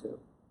clinging to.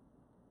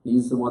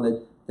 He's the one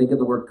that, think of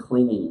the word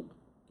clinging,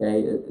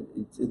 okay?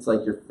 It's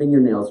like your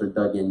fingernails are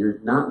dug in. You're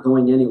not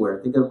going anywhere.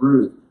 Think of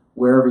Ruth.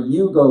 Wherever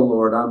you go,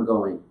 Lord, I'm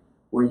going.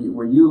 Where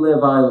you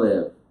live, I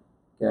live.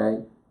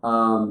 Okay?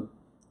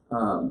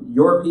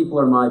 Your people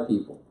are my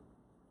people.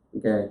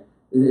 Okay?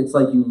 It's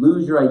like you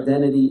lose your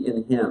identity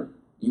in him.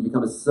 You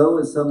become so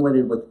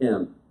assimilated with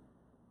him.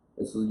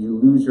 So you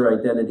lose your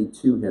identity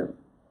to him.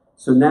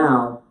 So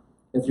now,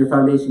 if your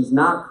foundation's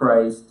not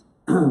Christ,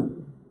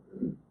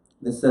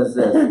 this says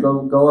this.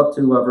 Go up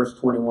to verse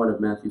 21 of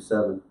Matthew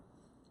 7.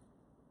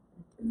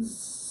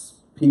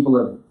 People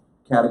have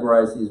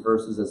categorize these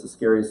verses as the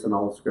scariest in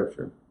all of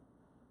Scripture.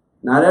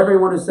 Not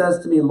everyone who says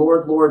to me,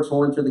 Lord, Lord,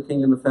 shall enter the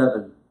kingdom of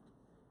heaven,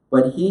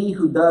 but he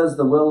who does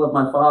the will of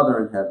my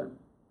Father in heaven.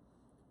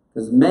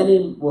 Because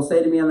many will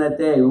say to me on that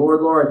day, Lord,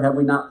 Lord, have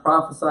we not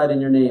prophesied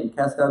in your name,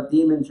 cast out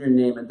demons in your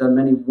name, and done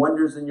many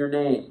wonders in your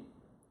name?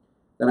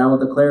 Then I will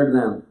declare to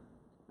them,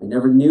 I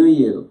never knew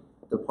you.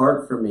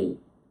 Depart from me,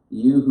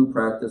 you who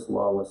practice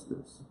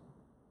lawlessness.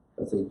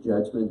 That's a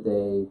judgment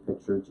day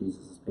picture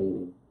Jesus is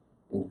painting.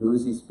 And who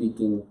is he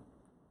speaking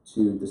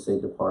to say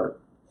depart?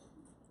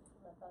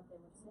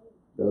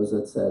 Those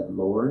that said,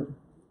 Lord,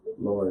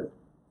 Lord.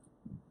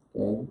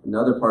 Okay?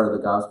 Another part of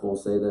the gospel will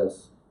say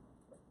this.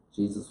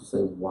 Jesus will say,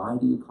 why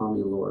do you call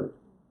me Lord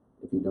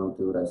if you don't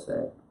do what I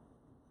say?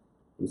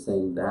 He's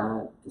saying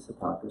that is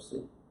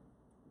hypocrisy.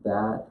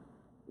 That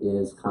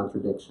is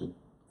contradiction.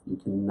 You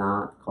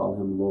cannot call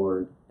him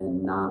Lord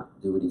and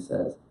not do what he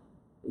says.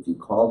 If you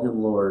call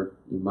him Lord,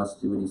 you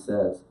must do what he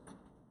says.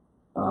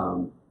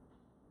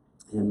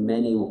 And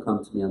many will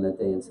come to me on that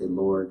day and say,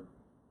 Lord,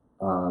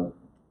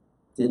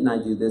 didn't I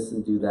do this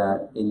and do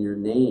that in your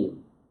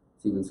name?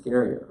 It's even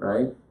scarier,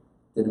 right?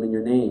 Did them in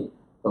your name.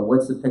 But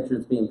what's the picture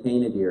that's being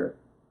painted here?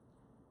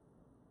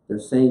 They're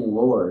saying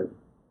Lord,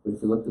 but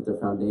if you looked at their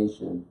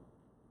foundation,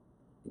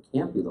 it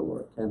can't be the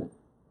Lord, can it?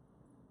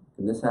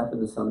 Can this happen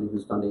to somebody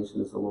whose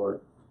foundation is the Lord?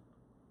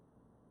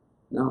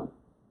 No.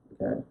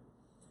 Okay.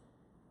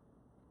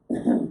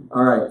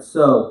 All right,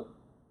 so,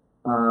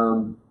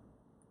 all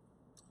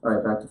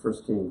right, back to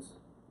 1 Kings.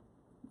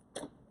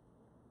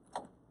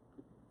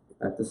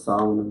 Back to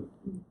Solomon.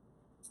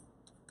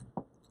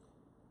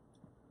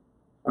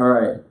 All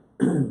right.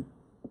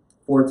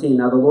 14.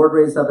 Now the Lord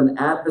raised up an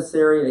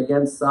adversary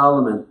against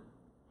Solomon,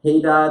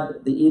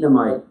 Hadad the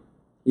Edomite.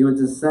 He was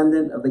a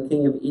descendant of the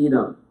king of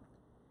Edom.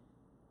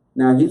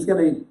 Now he's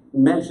going to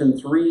mention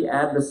 3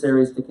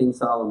 adversaries to King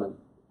Solomon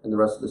in the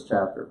rest of this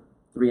chapter.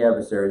 3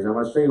 adversaries. I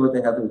want to show you what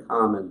they have in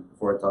common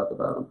before I talk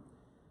about them.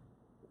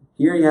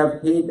 Here you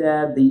have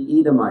Hadad the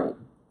Edomite.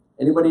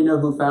 Anybody know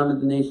who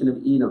founded the nation of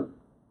Edom?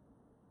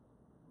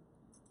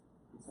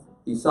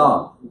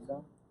 Esau.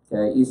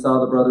 Okay, Esau,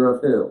 the brother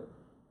of who?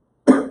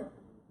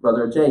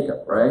 Brother of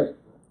Jacob, right?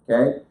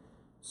 Okay,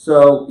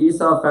 so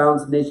Esau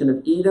founds the nation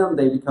of Edom.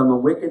 They become a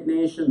wicked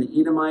nation. The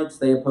Edomites,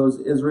 they oppose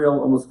Israel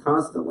almost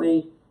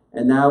constantly.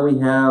 And now we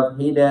have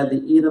Hadad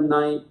the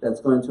Edomite that's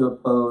going to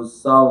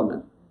oppose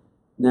Solomon.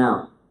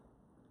 Now,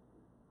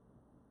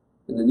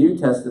 in the New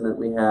Testament,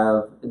 we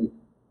have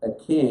a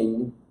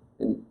king,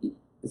 and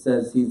it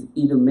says he's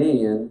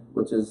Edomian,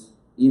 which is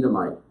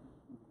Edomite,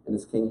 and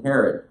it's King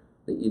Herod,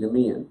 the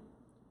Edomian.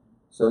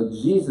 So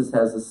Jesus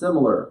has a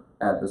similar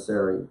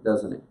adversary,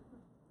 doesn't he?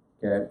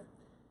 Okay. It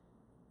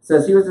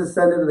says he was a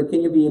descendant of the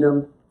king of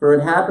Edom. For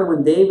it happened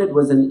when David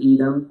was in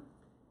Edom,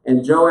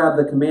 and Joab,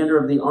 the commander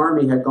of the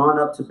army, had gone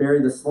up to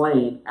bury the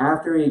slain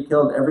after he had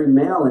killed every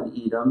male in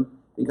Edom,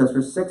 because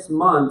for 6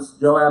 months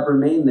Joab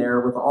remained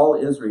there with all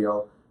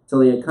Israel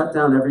till he had cut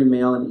down every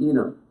male in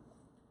Edom,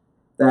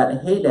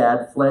 that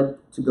Hadad fled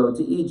to go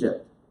to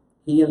Egypt,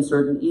 he and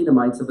certain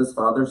Edomites of his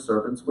father's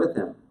servants with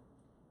him.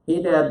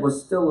 Hadad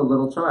was still a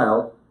little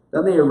child.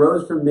 Then they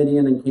arose from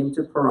Midian and came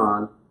to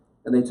Paran,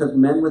 and they took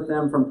men with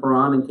them from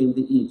Paran and came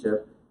to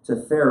Egypt, to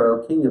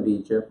Pharaoh, king of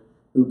Egypt,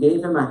 who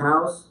gave him a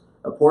house,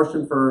 a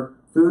portion for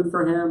food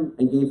for him,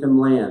 and gave him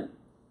land.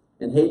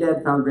 And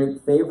Hadad found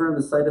great favor in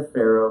the sight of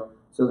Pharaoh,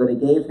 so that he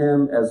gave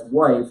him as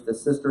wife the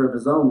sister of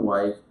his own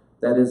wife,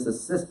 that is, the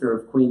sister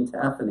of Queen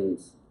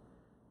Taphanes.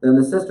 Then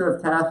the sister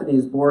of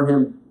Taphanes bore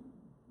him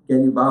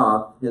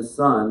Genubath, his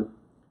son,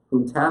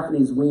 whom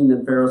Taphanes weaned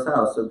in Pharaoh's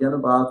house. So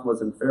Genubath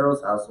was in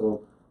Pharaoh's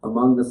household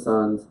among the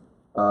sons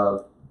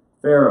of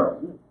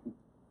Pharaoh.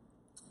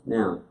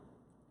 Now,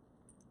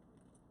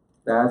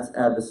 that's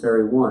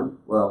adversary 1.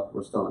 Well,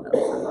 we're still in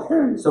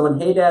adversary 1. So when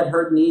Hadad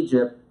heard in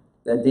Egypt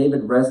that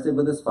David rested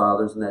with his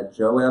fathers and that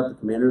Joab, the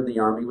commander of the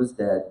army, was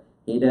dead,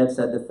 Hadad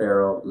said to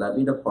Pharaoh, "Let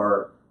me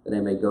depart, that I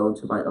may go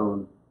into my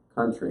own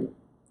country."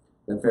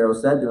 Then Pharaoh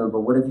said to him,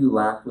 "But what have you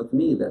lacked with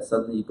me, that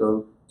suddenly you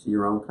go to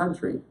your own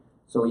country?"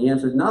 So he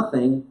answered,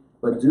 "Nothing,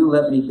 but do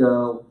let me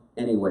go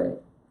anyway."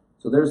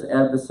 So there's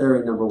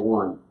adversary number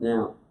 1.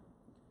 Now,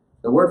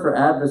 the word for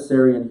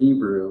adversary in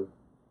Hebrew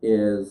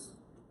is,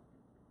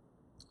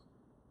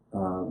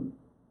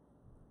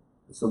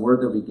 it's the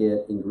word that we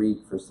get in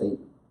Greek for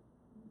Satan.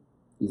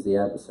 He's the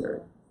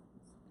adversary.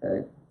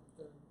 Okay?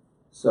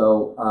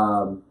 So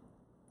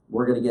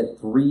we're going to get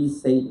 3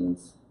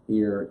 Satans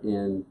here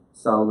in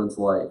Solomon's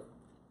life.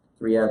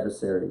 3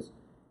 adversaries.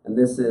 And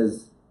this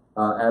is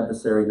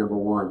adversary number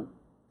 1.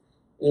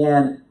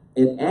 And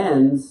it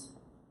ends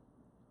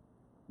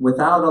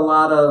without a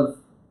lot of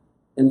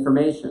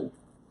information.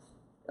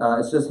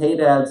 It's just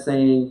Hadad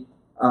saying,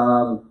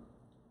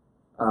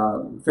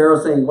 Pharaoh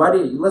saying,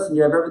 listen,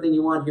 you have everything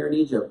you want here in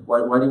Egypt. Why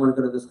do you want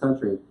to go to this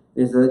country?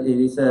 He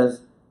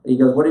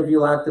goes, what have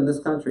you lacked in this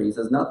country? He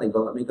says, nothing,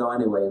 but let me go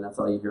anyway. And that's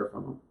all you hear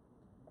from him.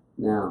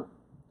 Now,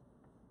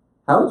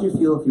 how would you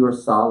feel if you were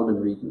Solomon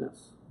reading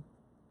this?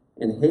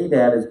 And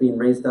Hadad is being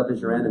raised up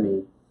as your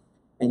enemy,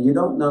 and you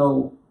don't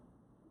know,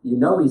 you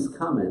know he's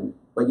coming,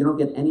 but you don't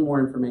get any more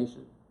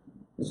information.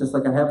 It's just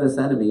like, I have this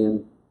enemy,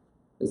 and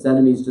this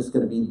enemy is just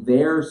going to be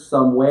there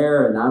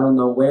somewhere, and I don't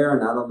know where,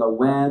 and I don't know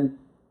when,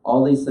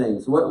 all these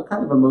things. What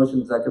kind of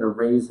emotions is that going to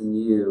raise in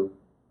you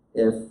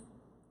if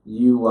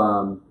you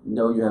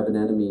know you have an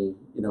enemy,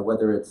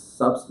 whether it's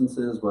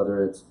substances,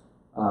 whether it's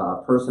a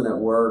person at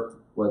work,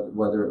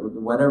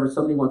 whatever,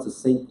 somebody wants to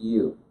sink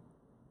you.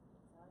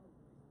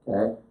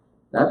 Okay?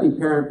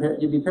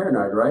 You'd be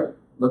paranoid, right?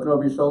 Looking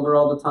over your shoulder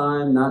all the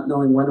time, not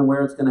knowing when and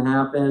where it's going to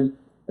happen.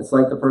 It's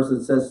like the person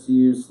that says to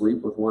you,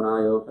 sleep with one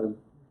eye open,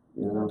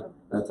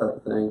 that type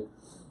of thing.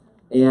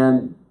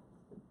 And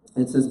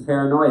it's this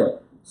paranoia.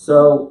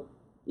 So,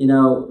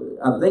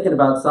 I'm thinking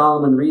about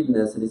Solomon reading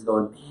this, and he's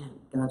going, man,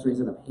 God's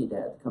raising up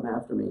Hadad to come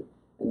after me.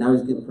 And now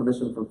he's getting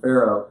permission from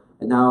Pharaoh,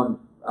 and now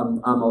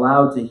I'm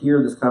allowed to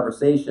hear this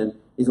conversation.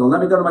 He's going,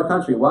 let me go to my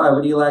country. Why?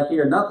 What do you lack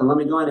here? Nothing. Let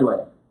me go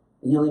anyway.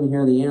 And you don't even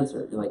hear the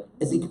answer. You're like,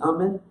 is he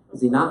coming?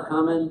 Is he not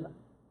coming?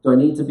 Do I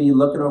need to be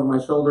looking over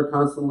my shoulder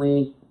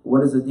constantly?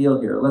 What is the deal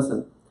here?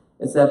 Listen,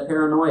 it's that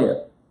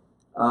paranoia.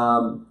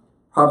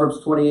 Proverbs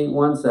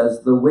 28:1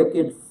 says, the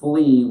wicked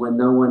flee when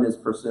no one is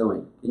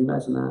pursuing. Can you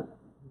imagine that?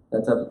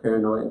 That type of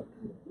paranoia.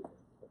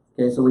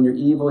 Okay, so when you're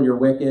evil, you're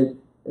wicked,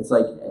 it's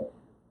like,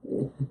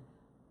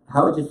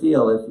 how would you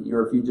feel if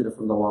you're a fugitive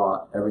from the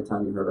law every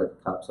time you heard a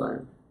cop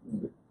siren?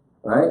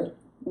 Right?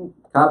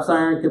 Cop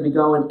siren could be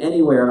going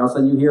anywhere, and all of a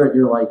sudden you hear it,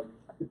 you're like,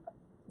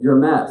 you're a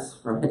mess,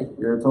 right?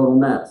 You're a total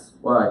mess.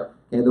 Why?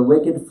 Okay, the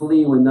wicked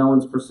flee when no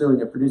one's pursuing.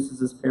 It produces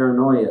this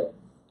paranoia,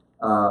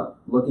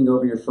 looking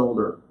over your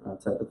shoulder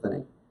type of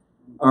thing.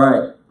 All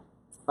right.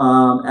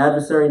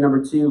 Adversary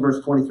number 2,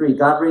 verse 23.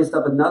 God raised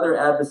up another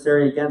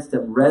adversary against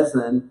him,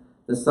 Rezin,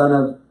 the son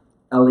of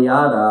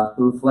Eliada,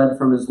 who fled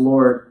from his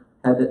lord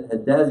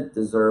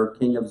Hadadezer,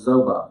 king of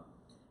Zobah.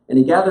 And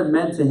he gathered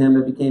men to him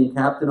and became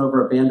captain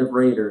over a band of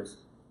raiders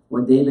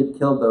when David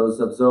killed those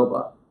of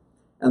Zobah.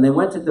 And they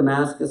went to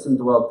Damascus and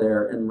dwelt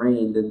there and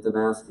reigned in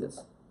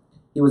Damascus.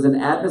 He was an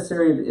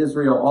adversary of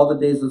Israel all the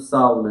days of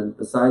Solomon,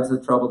 besides the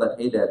trouble that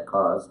Hadad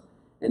caused.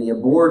 And he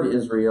abhorred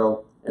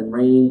Israel and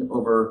reigned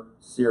over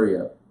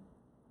Syria.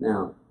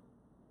 Now,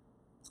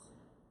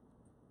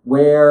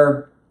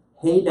 where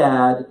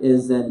Hadad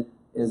is a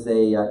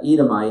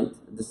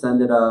Edomite,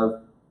 descendant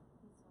of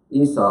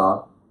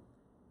Esau,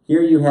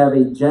 here you have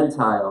a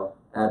Gentile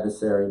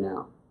adversary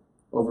now,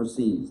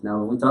 overseas.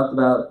 Now, we talked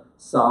about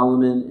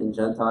Solomon and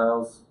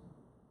Gentiles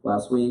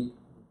last week,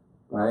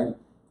 right?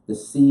 The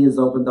sea is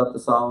opened up to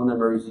Solomon,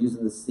 where he's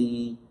using the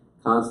sea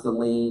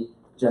constantly.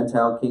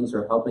 Gentile kings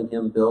are helping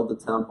him build the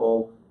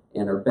temple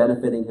and are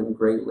benefiting him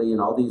greatly, and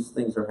all these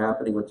things are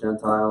happening with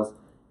Gentiles.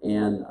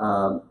 And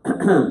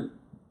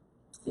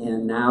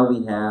and now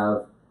we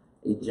have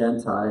a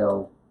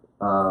Gentile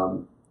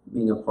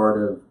being a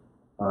part of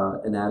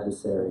an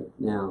adversary.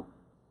 Now,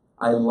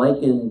 I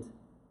likened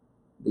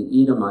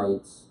the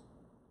Edomites,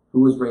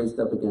 who was raised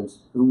up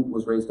against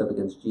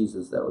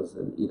Jesus. That was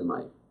an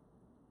Edomite,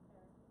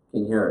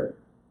 King Herod.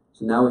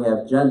 So now we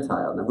have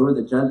Gentile. Now, who are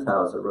the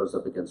Gentiles that rose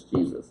up against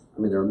Jesus? I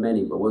mean, there are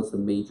many, but what's the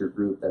major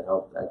group that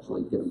helped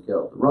actually get him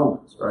killed? The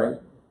Romans, right?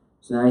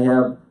 So now you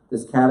have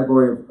this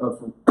category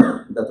of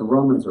that the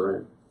Romans are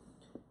in.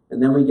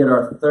 And then we get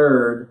our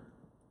third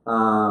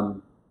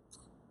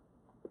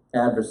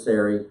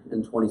adversary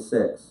in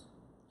 26.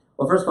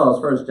 Well, first of all,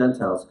 as far as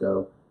Gentiles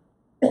go,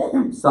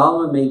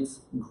 Solomon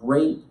makes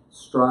great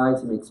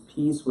strides. He makes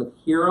peace with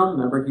Hiram.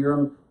 Remember,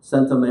 Hiram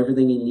sent him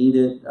everything he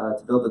needed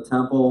to build the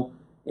temple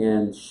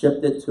and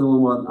shipped it to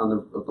him on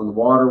the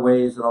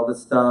waterways and all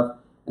this stuff.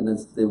 And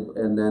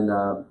then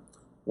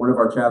one of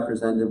our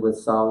chapters ended with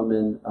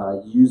Solomon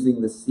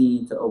using the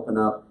sea to open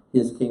up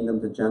his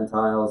kingdom to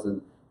Gentiles,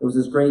 and it was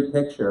this great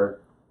picture.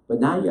 But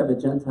now you have a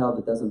Gentile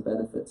that doesn't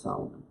benefit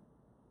Solomon.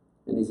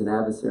 And he's an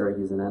adversary,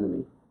 he's an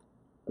enemy.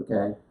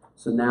 Okay?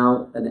 So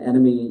now an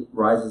enemy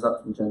rises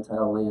up from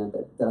Gentile land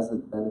that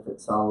doesn't benefit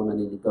Solomon,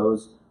 and he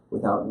goes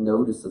without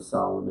notice of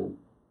Solomon,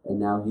 and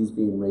now he's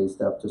being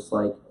raised up just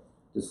like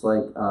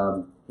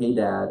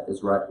Hadad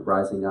is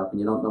rising up, and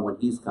you don't know when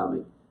he's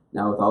coming.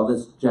 Now with all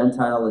this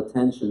Gentile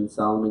attention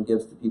Solomon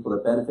gives to people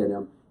that benefit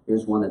him,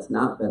 here's one that's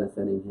not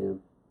benefiting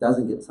him,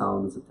 doesn't get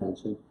Solomon's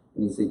attention,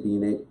 and he's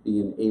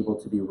being able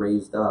to be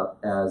raised up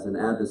as an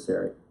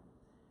adversary.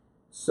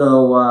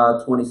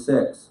 So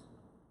 26.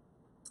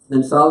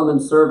 Then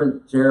Solomon's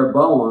servant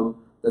Jeroboam,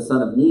 the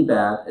son of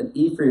Nebat, an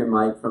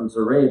Ephraimite from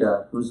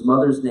Zereda, whose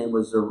mother's name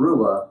was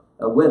Zeruiah,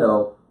 a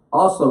widow,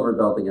 also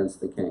rebelled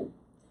against the king.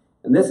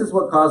 And this is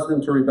what caused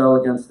him to rebel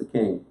against the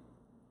king.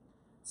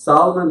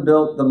 Solomon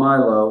built the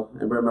Milo,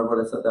 and remember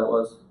what I said that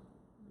was?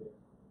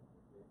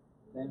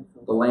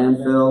 The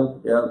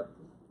landfill, yep.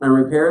 And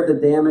repaired the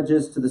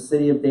damages to the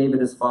city of David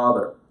his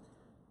father.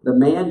 The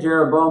man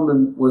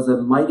Jeroboam was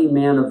a mighty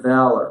man of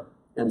valor,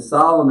 and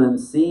Solomon,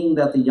 seeing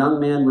that the young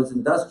man was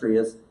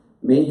industrious,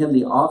 made him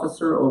the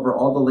officer over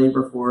all the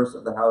labor force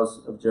of the house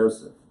of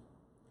Joseph.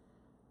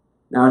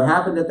 Now it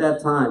happened at that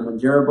time, when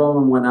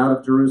Jeroboam went out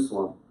of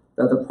Jerusalem,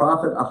 that the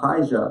prophet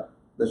Ahijah,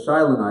 the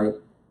Shilonite,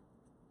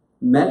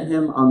 met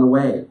him on the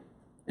way,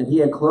 and he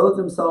had clothed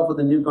himself with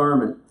a new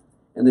garment,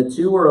 and the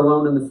two were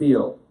alone in the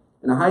field.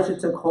 And Ahijah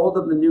took hold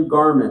of the new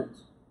garment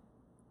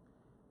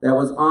that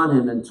was on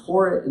him and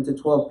tore it into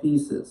 12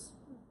 pieces.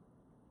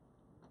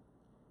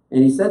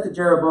 And he said to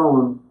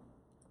Jeroboam,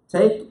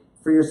 "Take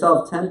for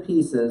yourself 10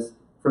 pieces,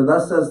 for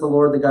thus says the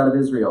Lord, the God of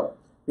Israel,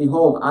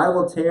 behold, I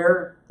will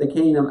tear the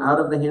kingdom out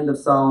of the hand of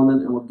Solomon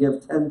and will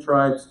give 10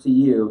 tribes to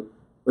you,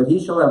 but he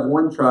shall have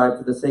 1 tribe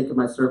for the sake of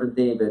my servant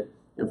David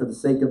and for the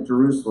sake of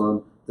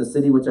Jerusalem, the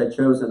city which I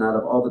chosen out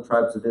of all the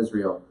tribes of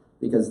Israel,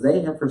 because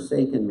they have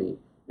forsaken me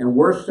and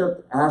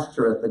worshipped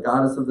Ashtoreth, the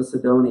goddess of the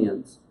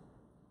Sidonians."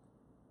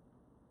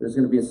 There's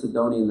going to be a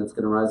Sidonian that's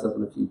going to rise up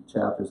in a few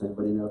chapters.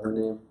 Anybody know her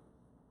name?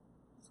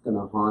 It's going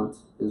to haunt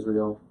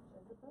Israel.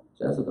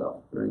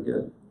 Jezebel. Very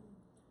good.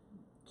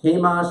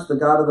 Chemosh, the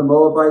god of the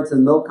Moabites,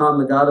 and Milcom,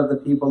 the god of the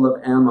people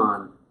of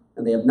Ammon.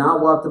 And they have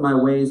not walked in my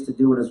ways to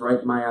do what is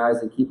right in my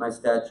eyes and keep my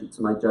statutes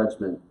and my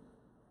judgment,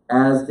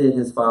 as did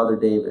his father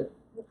David.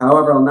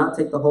 However, I'll not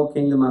take the whole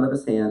kingdom out of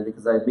his hand,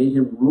 because I have made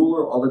him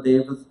ruler all the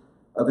days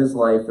of his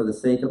life for the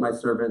sake of my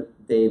servant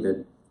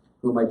David,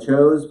 whom I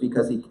chose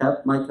because he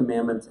kept my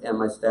commandments and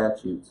my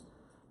statutes.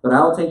 But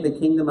I will take the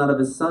kingdom out of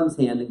his son's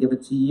hand and give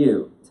it to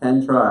you,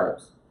 10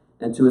 tribes.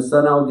 And to his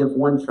son I will give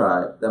 1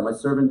 tribe, that my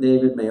servant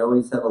David may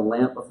always have a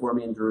lamp before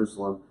me in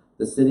Jerusalem,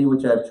 the city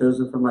which I have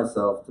chosen for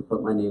myself to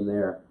put my name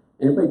there.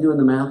 Anybody doing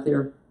the math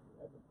here?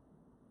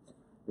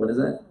 What is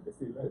that?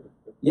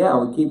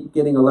 Yeah, we keep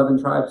getting 11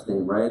 tribes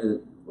named, right?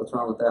 What's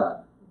wrong with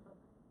that?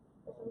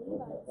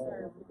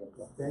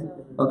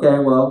 Okay,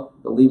 well,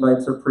 the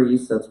Levites are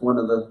priests. That's one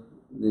of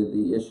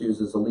the issues,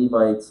 is the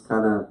Levites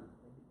kind of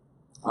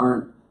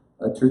aren't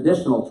a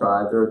traditional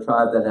tribe. They're a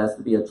tribe that has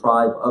to be a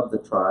tribe of the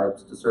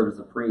tribes to serve as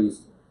a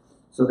priest.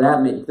 So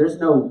that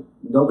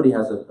nobody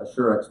has a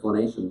sure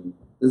explanation.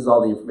 This is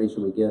all the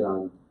information we get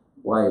on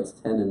why it's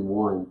 10 and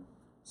 1.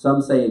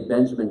 Some say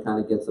Benjamin kind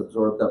of gets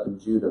absorbed up in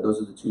Judah.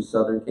 Those are the 2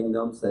 southern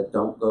kingdoms that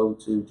don't go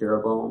to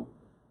Jeroboam.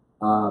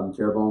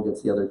 Jeroboam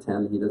gets the other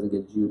 10. He doesn't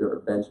get Judah or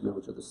Benjamin,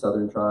 which are the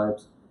southern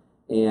tribes.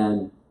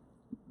 And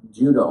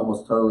Judah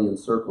almost totally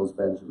encircles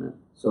Benjamin.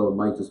 So it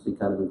might just be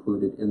kind of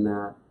included in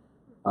that.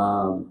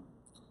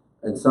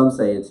 And some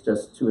say it's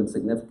just too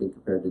insignificant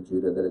compared to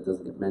Judah that it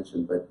doesn't get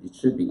mentioned, but it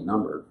should be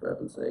numbered, for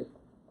heaven's sake.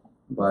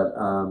 But,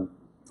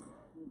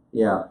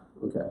 yeah,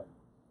 okay.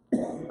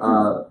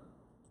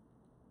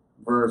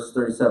 Verse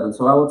 37,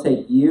 "So I will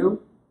take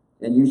you,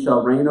 and you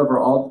shall reign over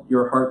all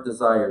your heart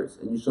desires,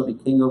 and you shall be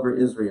king over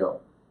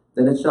Israel.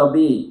 Then it shall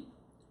be,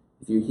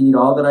 if you heed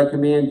all that I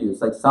command you."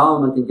 It's like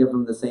Solomon can give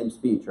him the same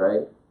speech,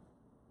 right?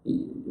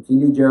 If he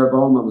knew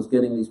Jeroboam was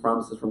getting these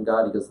promises from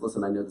God, he goes,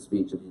 "Listen, I know the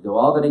speech. If you do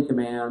all that he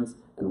commands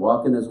and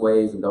walk in his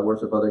ways and don't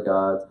worship other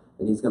gods,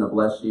 then he's going to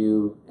bless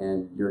you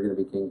and you're going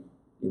to be king,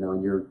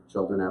 and your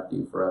children after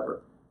you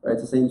forever." Right?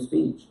 It's the same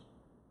speech.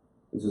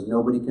 It's just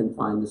nobody can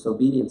find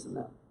disobedience in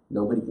that.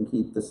 Nobody can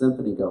keep the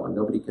symphony going.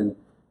 Nobody can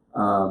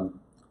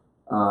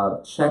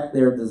check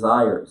their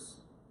desires.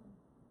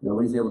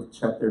 Nobody's able to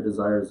check their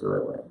desires the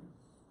right way.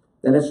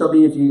 "Then it shall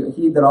be, if you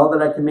heed that all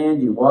that I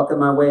command you, walk in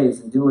my ways,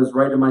 and do what is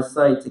right in my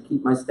sight, to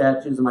keep my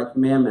statutes and my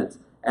commandments,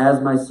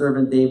 as my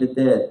servant David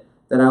did,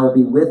 then I will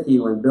be with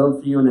you and build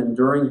for you an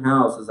enduring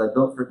house, as I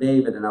built for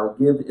David, and I will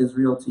give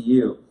Israel to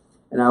you.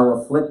 And I will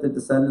afflict the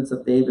descendants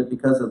of David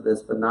because of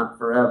this, but not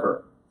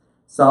forever."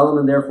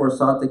 Solomon therefore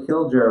sought to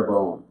kill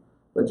Jeroboam.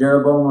 But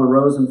Jeroboam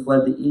arose and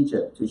fled to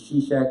Egypt, to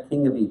Shishak,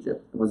 king of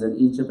Egypt, and was in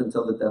Egypt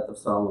until the death of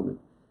Solomon.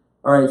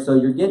 All right, so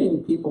you're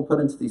getting people put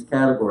into these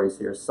categories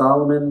here.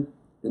 Solomon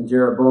and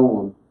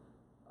Jeroboam.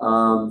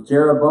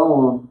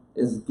 Jeroboam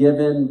is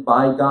given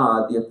by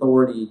God the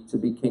authority to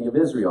be king of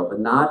Israel, but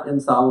not in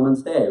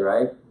Solomon's day,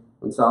 right?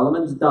 When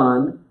Solomon's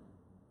done,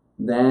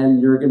 then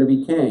you're going to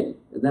be king.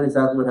 Isn't that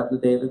exactly what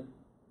happened to David?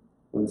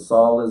 When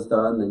Saul is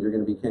done, then you're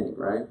going to be king,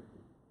 right?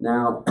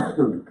 Now,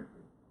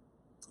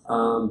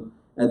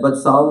 but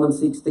Solomon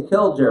seeks to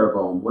kill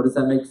Jeroboam. What does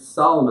that make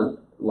Solomon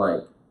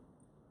like?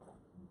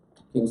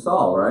 King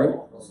Saul, right?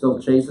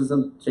 Still chases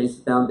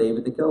down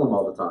David to kill him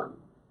all the time.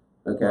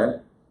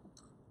 Okay?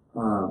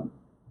 All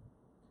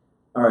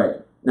right.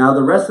 Now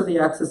the rest of the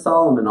acts of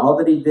Solomon, all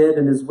that he did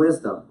in his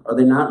wisdom, are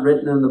they not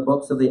written in the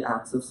books of the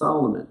acts of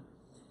Solomon?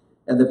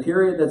 And the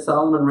period that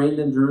Solomon reigned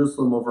in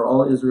Jerusalem over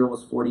all Israel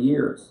was 40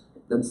 years.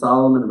 Then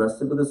Solomon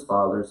rested with his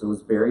fathers and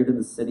was buried in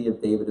the city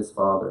of David his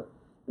father.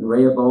 And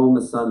Rehoboam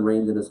his son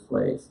reigned in his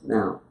place.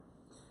 Now,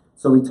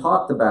 so we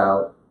talked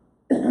about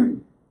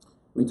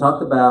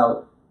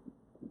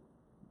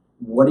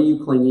what are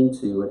you clinging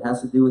to? It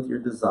has to do with your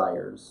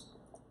desires.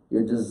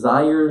 Your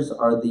desires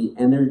are the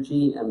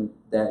energy and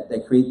that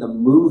create the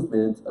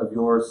movement of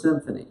your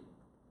symphony.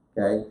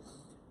 Okay?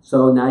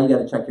 So now you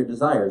got to check your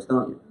desires,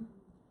 don't you?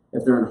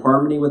 If they're in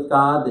harmony with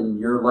God, then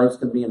your life's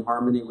going to be in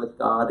harmony with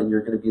God, and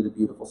you're going to be the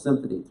beautiful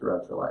symphony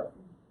throughout your life.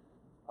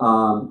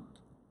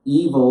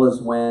 Evil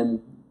is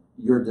when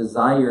your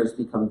desires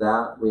become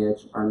that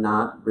which are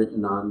not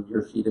written on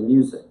your sheet of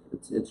music.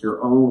 It's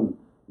your own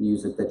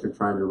music that you're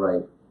trying to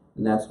write.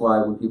 And that's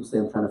why when people say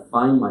I'm trying to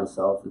find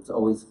myself, it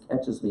always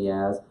catches me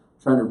as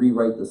trying to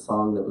rewrite the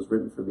song that was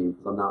written for me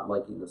because I'm not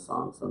liking the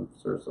song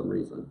for some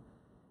reason.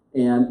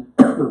 And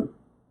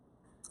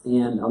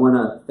and I want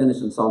to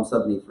finish in Psalm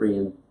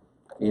 73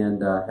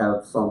 and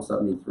have Psalm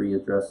 73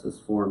 address this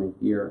for me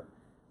here.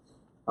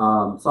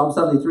 Psalm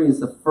 73 is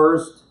the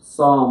first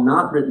psalm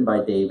not written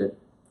by David.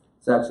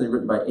 It's actually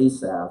written by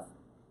Asaph.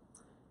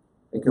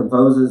 It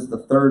composes the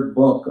third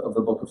book of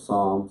the book of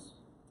Psalms.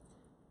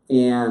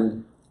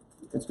 And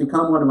it's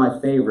become one of my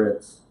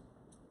favorites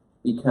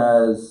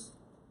because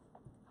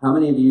how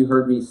many of you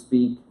heard me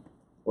speak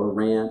or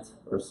rant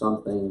or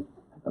something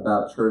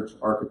about church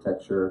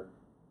architecture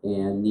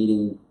and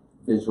needing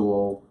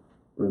visual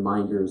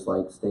reminders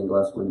like stained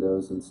glass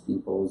windows and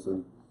steeples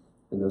and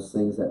those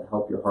things that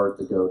help your heart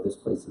to go, this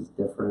place is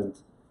different.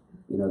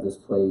 You know, this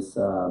place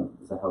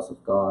is a house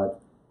of God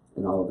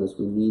and all of this.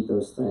 We need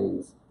those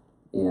things.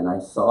 And I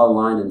saw a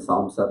line in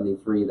Psalm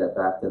 73 that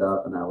backed it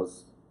up, and I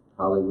was,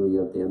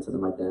 hallelujah, dancing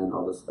in my den,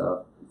 all this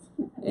stuff.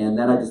 And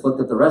then I just looked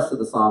at the rest of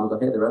the psalm and go,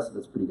 hey, the rest of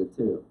it's pretty good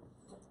too.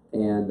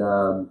 And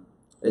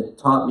it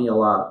taught me a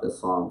lot, this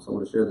psalm, so I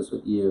want to share this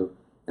with you.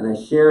 And I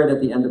share it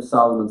at the end of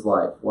Solomon's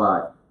life.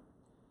 Why?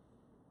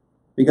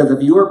 Because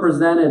if you were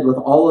presented with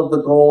all of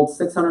the gold,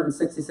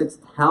 666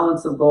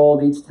 talents of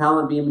gold, each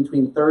talent being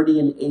between 30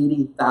 and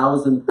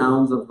 80,000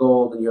 pounds of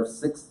gold, and you have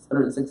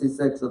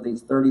 666 of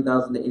these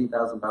 30,000 to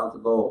 80,000 pounds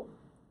of gold,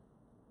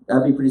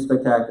 that'd be pretty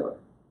spectacular,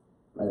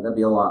 right? That'd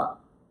be a lot.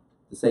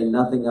 To say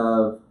nothing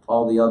of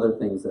all the other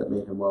things that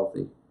made him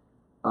wealthy.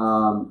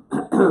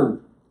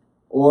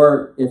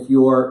 Or if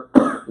your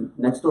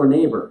next door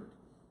neighbor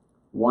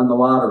won the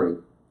lottery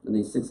and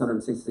these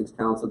 666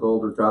 talents of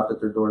gold were dropped at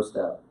their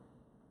doorstep,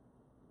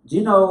 do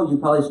you know you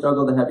probably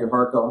struggle to have your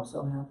heart go, I'm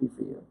so happy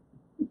for you.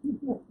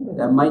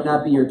 That might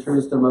not be your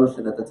truest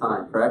emotion at the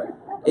time, correct?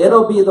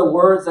 It'll be the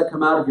words that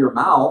come out of your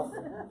mouth,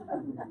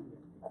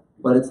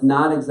 but it's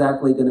not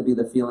exactly going to be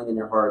the feeling in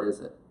your heart, is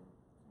it?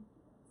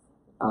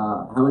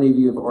 How many of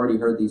you have already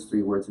heard these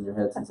three words in your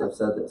head since I've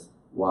said this?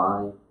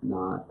 Why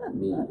not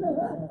me?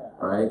 All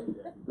right?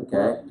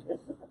 Okay?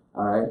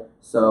 All right?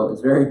 So it's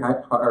very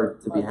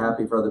hard to be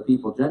happy for other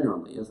people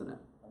genuinely, isn't it?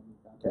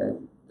 Okay?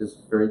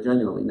 Just very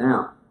genuinely.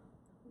 Now,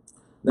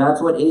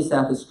 that's what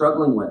Asaph is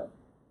struggling with.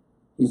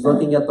 He's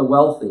looking at the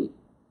wealthy,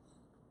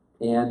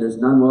 and there's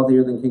none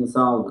wealthier than King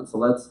Solomon. So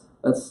let's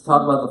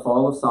talk about the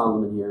fall of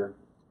Solomon here,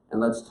 and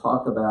let's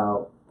talk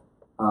about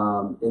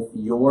if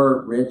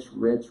your rich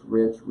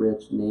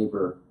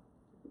neighbor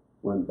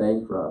went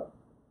bankrupt,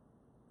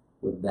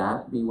 would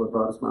that be what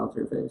brought a smile to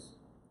your face?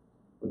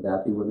 Would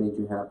that be what made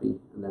you happy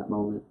in that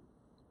moment?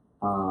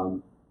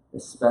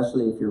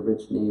 Especially if your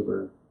rich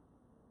neighbor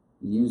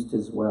used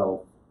his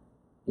wealth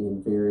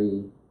in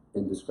very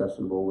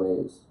indiscretionable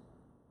ways.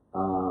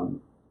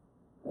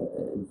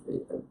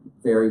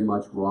 Very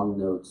much wrong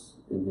notes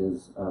in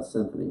his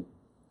symphony.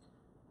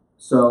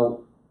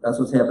 So that's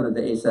what's happening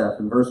to Asaph.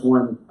 In verse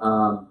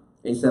 1,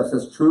 Asaph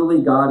says,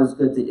 truly God is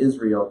good to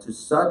Israel, to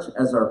such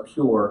as are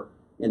pure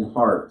in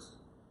heart.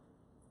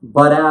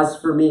 But as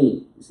for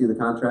me, you see the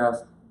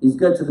contrast? He's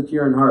good to the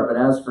pure in heart, but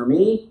as for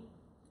me,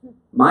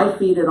 my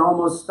feet had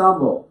almost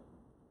stumbled.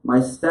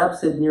 My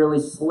steps had nearly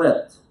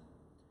slipped.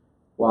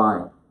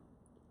 Why?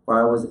 For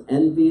I was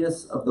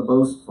envious of the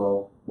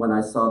boastful when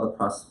I saw the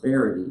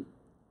prosperity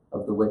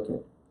of the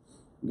wicked.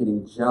 I'm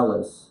getting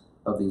jealous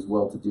of these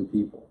well-to-do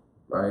people,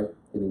 right?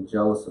 Getting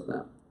jealous of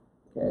them,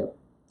 okay?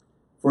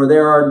 For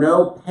there are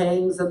no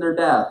pangs in their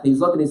death. He's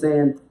looking, he's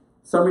saying, for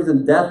some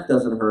reason death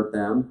doesn't hurt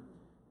them,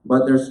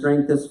 but their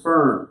strength is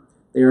firm.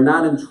 They are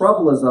not in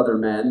trouble as other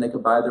men. They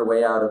could buy their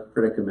way out of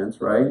predicaments,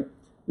 right?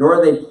 Nor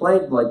are they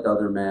plagued like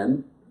other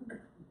men.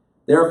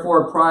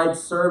 Therefore, pride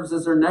serves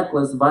as their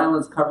necklace.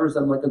 Violence covers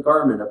them like a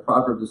garment. A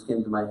proverb just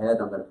came to my head.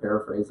 I'm going to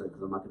paraphrase it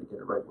because I'm not going to get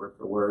it right word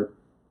for word.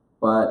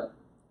 But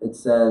it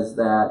says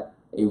that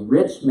a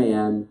rich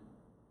man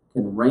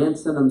can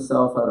ransom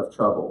himself out of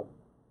trouble,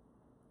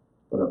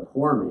 but a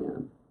poor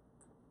man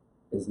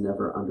is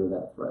never under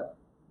that threat.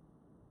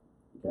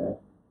 Okay?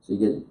 So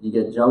you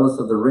get jealous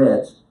of the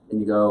rich, and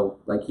you go,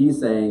 like he's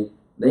saying,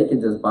 they can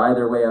just buy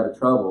their way out of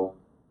trouble,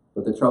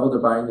 but the trouble they're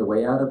buying their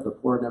way out of, the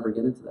poor never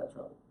get into that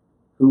trouble.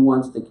 Who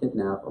wants to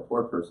kidnap a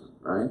poor person,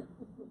 right?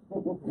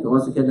 Who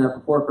wants to kidnap a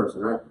poor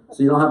person, right?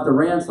 So you don't have to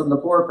ransom the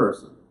poor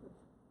person.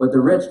 But the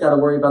rich got to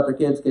worry about their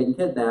kids getting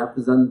kidnapped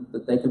because then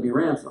they can be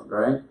ransomed,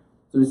 right?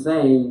 So he's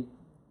saying,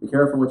 be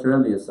careful what you're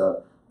envious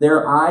of.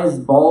 Their eyes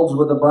bulge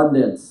with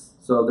abundance.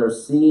 So they're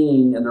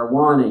seeing and they're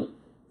wanting.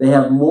 They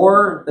have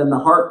more than the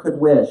heart could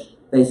wish.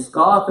 They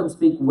scoff and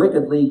speak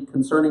wickedly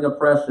concerning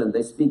oppression.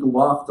 They speak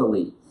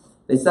loftily.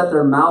 They set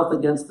their mouth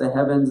against the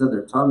heavens and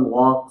their tongue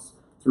walks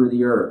through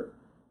the earth.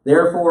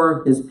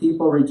 Therefore, his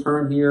people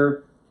return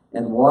here,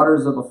 and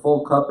waters of a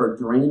full cup are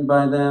drained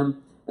by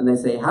them. And they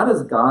say, how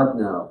does God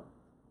know?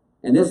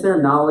 And is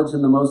there knowledge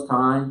in the Most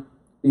High?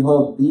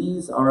 Behold,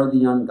 these are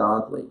the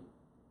ungodly,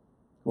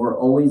 who are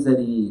always at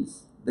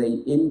ease.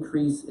 They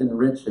increase in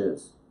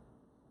riches.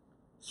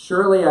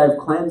 Surely I have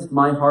cleansed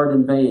my heart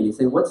in vain. You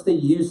say, what's the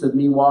use of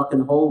me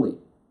walking holy?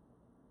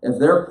 If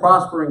they're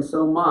prospering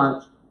so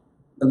much,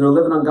 and they're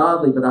living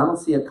ungodly, but I don't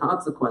see a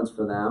consequence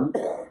for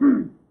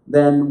them,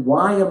 then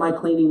why am I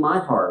cleaning my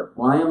heart?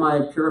 Why am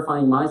I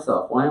purifying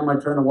myself? Why am I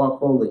trying to walk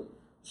holy?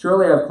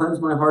 Surely I have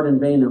cleansed my heart in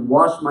vain and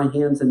washed my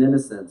hands in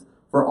innocence.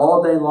 For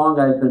all day long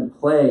I have been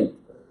plagued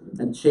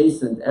and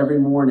chastened every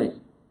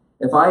morning.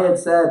 If I had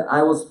said,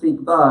 I will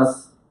speak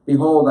thus,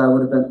 behold, I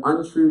would have been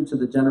untrue to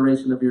the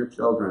generation of your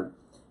children.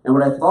 And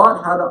when I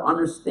thought how to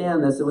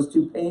understand this, it was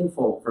too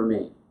painful for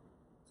me.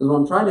 So what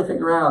I'm trying to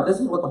figure out, this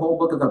is what the whole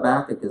book of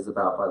Habakkuk is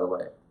about, by the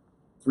way.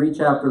 3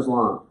 chapters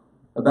long.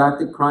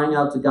 Habakkuk crying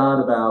out to God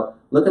about,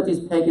 look at these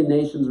pagan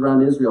nations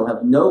around Israel,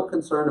 have no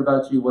concern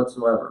about you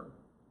whatsoever.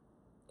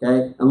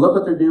 Okay? And look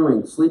what they're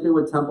doing, sleeping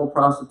with temple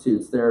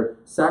prostitutes. They're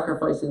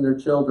sacrificing their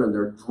children.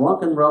 They're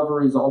drunken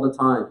revelries all the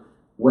time.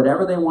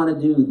 Whatever they want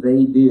to do,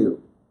 they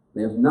do.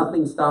 They have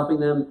nothing stopping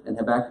them, and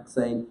Habakkuk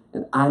saying,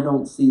 and I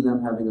don't see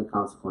them having a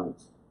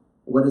consequence.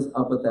 What is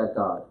up with that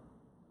God?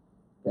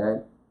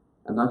 Okay?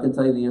 I'm not going to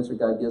tell you the answer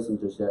God gives them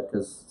just yet,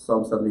 because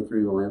Psalm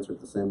 73 will answer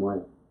it the same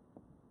way.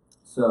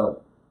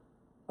 So,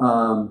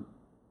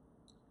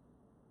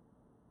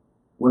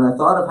 when I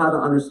thought of how to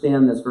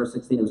understand this, verse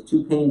 16, it was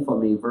too painful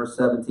for me. Verse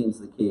 17 is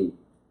the key.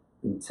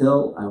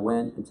 Until I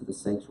went into the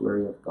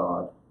sanctuary of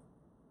God,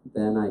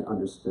 then I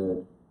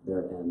understood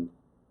their end.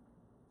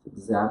 It's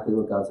exactly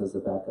what God says to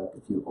Habakkuk.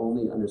 If you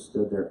only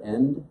understood their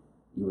end,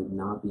 you would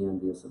not be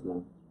envious of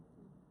them.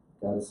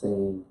 God is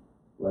saying,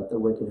 let the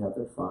wicked have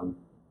their fun.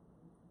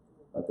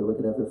 Let the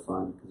wicked have their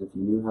fun, because if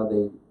you knew how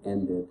they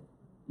ended,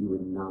 you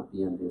would not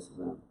be envious of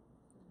them.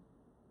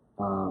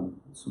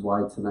 That's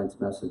why tonight's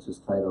message is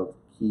titled,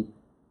 Keep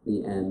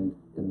the End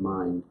in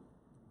Mind.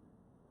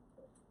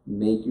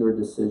 Make your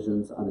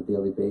decisions on a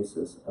daily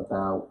basis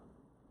about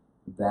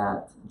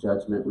that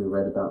judgment we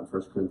read about in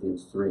 1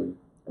 Corinthians 3.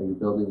 Are you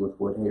building with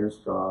wood, hay, or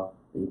straw?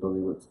 Are you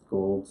building with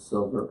gold,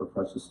 silver, or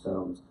precious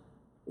stones?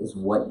 Is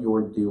what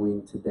you're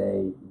doing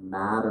today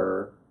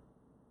matter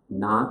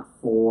not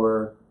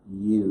for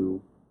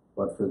you,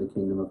 but for the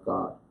kingdom of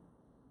God?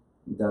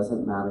 It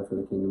doesn't matter for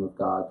the kingdom of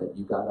God that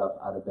you got up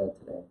out of bed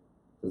today.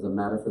 Does it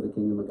matter for the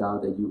kingdom of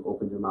God that you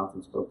opened your mouth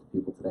and spoke to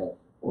people today?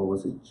 Or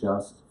was it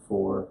just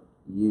for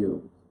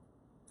you?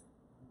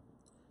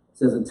 It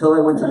says, until I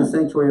went to the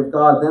sanctuary of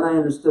God, then I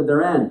understood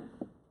their end.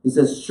 He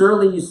says,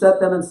 surely you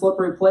set them in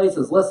slippery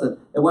places. Listen,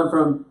 it went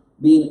from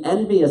being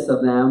envious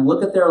of them,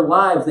 look at their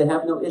lives, they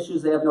have no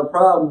issues, they have no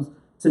problems,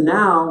 to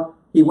now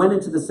he went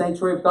into the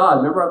sanctuary of God.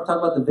 Remember I'm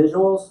talking about the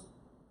visuals?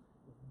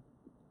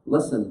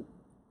 Listen,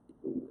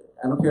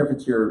 I don't care if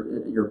it's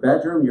your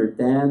bedroom, your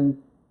den,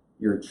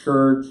 your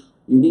church.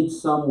 You need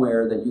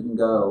somewhere that you can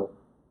go.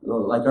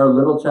 Like our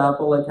little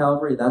chapel at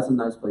Calvary, that's a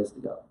nice place to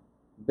go.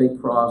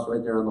 Big cross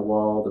right there on the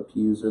wall. The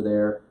pews are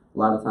there. A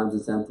lot of times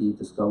it's empty. You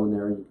just go in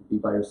there and you can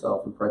be by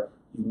yourself and pray.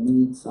 You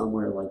need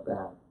somewhere like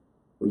that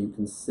where you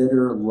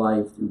consider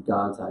life through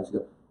God's eyes. You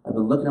go, I've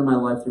been looking at my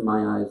life through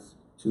my eyes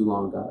too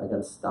long, God. I got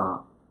to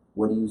stop.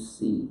 What do you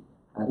see?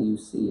 How do you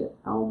see it?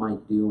 How am I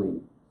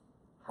doing?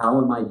 How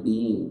am I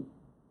being?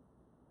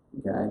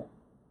 Okay?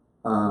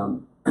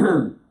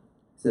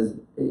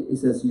 He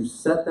says, you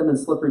set them in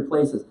slippery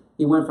places.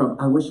 He went from,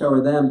 I wish I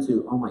were them,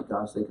 to, oh my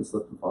gosh, they could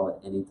slip and fall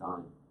at any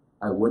time.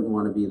 I wouldn't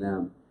want to be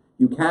them.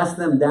 You cast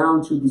them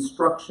down to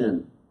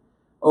destruction.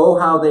 Oh,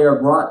 how they are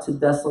brought to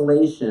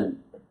desolation,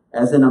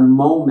 as in a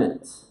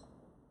moment.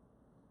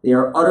 They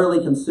are utterly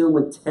consumed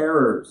with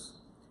terrors,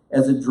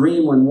 as a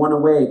dream when one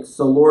awakes.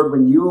 So, Lord,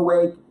 when you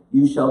awake,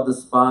 you shall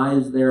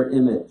despise their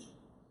image.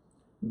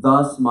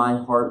 Thus my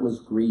heart was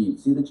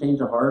grieved. See the change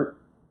of heart?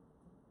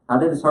 How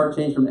did his heart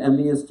change from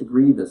envious to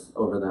grievous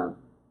over them?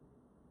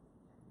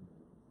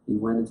 He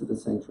went into the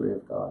sanctuary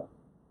of God.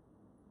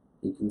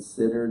 He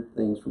considered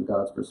things from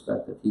God's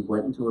perspective. He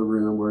went into a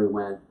room where he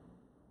went,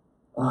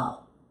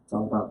 oh, it's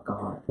all about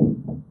God.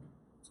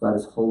 It's about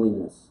his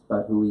holiness,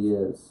 about who he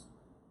is.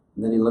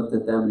 And then he looked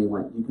at them and he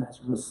went, you guys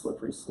are on a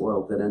slippery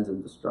slope that ends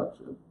in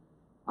destruction.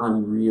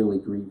 I'm really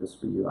grievous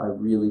for you. I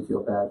really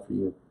feel bad for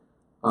you.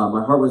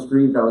 My heart was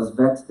grieved. I was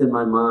vexed in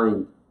my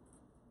mind.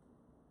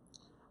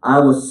 I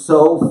was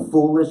so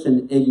foolish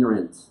and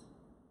ignorant.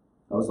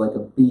 I was like a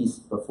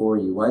beast before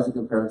you. Why does he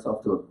compare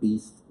himself to a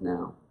beast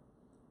now?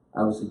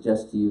 I would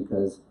suggest to you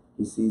because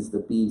he sees the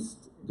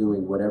beast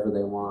doing whatever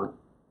they want,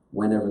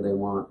 whenever they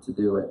want to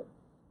do it.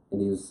 And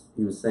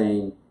he was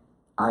saying,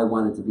 I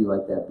wanted to be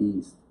like that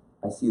beast.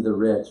 I see the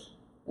rich,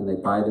 and they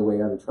buy their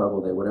way out of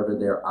trouble. They, whatever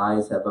their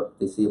eyes have up,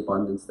 they see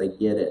abundance, they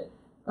get it.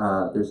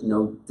 There's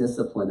no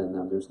discipline in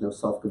them. There's no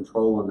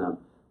self-control in them.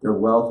 Their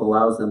wealth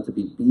allows them to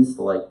be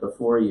beast-like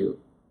before you.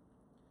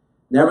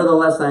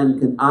 Nevertheless, I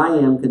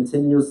am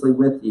continuously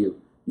with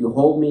you. You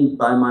hold me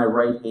by my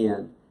right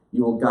hand.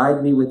 You will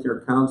guide me with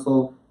your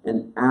counsel,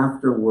 and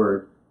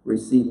afterward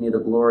receive me to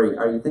glory.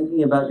 Are you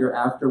thinking about your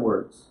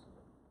afterwards?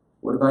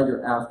 What about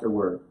your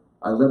afterward?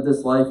 I live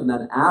this life, and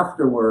then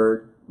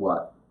afterward,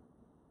 what?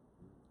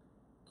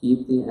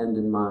 Keep the end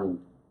in mind.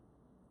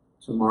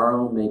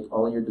 Tomorrow, make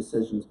all your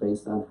decisions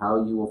based on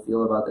how you will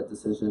feel about that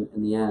decision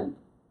in the end.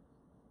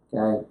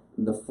 Okay?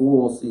 The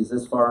fool sees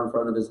this far in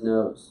front of his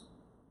nose.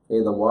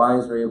 Okay, the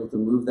wise are able to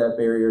move that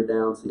barrier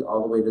down, see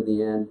all the way to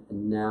the end,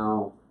 and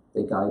now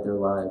they guide their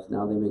lives.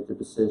 Now they make their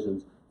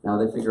decisions. Now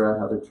they figure out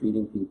how they're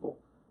treating people.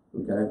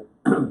 Okay?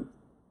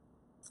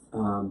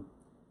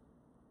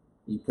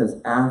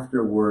 Because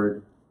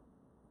afterward,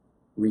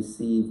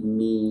 receive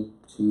me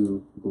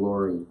to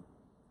glory.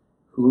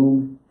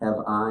 Whom have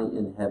I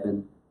in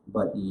heaven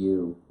but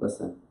you?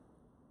 Listen,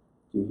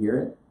 do you hear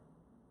it?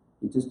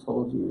 He just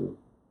told you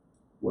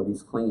what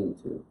he's clinging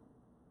to,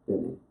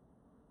 didn't he?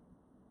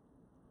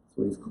 That's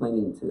what he's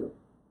clinging to.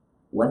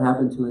 What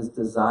happened to his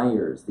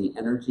desires, the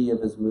energy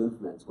of his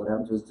movements? What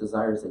happened to his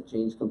desires? They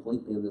changed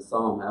completely in the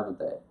psalm, haven't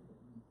they?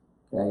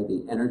 Okay,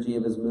 the energy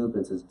of his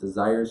movements, his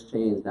desires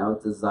changed. Now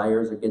his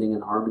desires are getting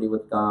in harmony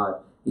with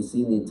God. He's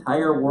seeing the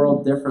entire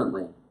world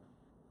differently.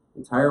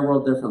 Entire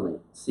world differently.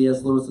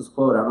 C.S. Lewis's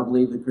quote, I don't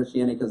believe in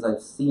Christianity because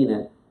I've seen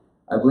it.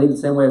 I believe the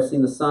same way I've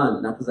seen the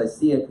sun, not because I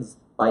see it, because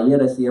by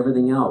it I see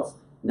everything else.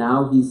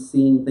 Now he's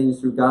seeing things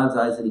through God's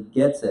eyes and he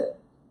gets it.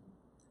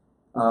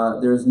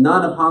 There's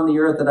none upon the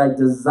earth that I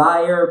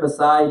desire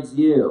besides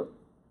you.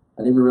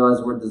 I didn't even realize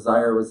the word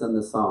desire was in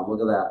the psalm.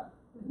 Look at that.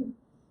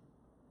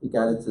 He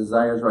got his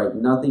desires right.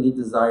 Nothing he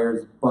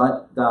desires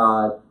but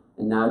God.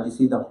 And now do you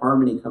see the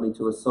harmony coming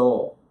to his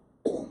soul?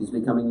 He's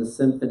becoming the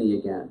symphony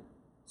again.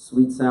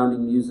 Sweet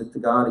sounding music to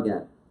God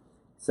again.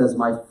 It says,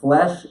 my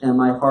flesh and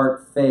my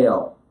heart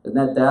fail. Isn't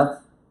that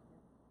death?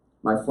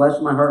 My flesh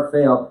and my heart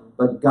fail,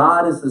 but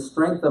God is the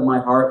strength of my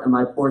heart and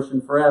my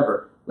portion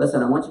forever.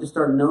 Listen, I want you to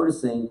start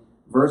noticing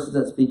verses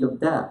that speak of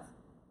death.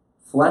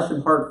 Flesh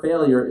and heart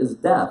failure is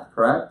death,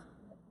 correct?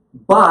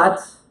 But,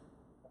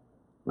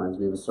 reminds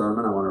me of a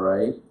sermon I want to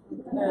write.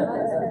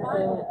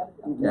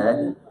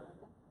 Okay?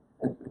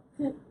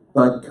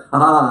 But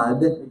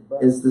God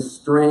is the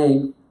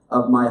strength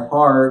of my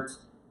heart.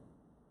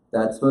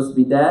 That's supposed to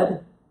be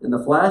dead in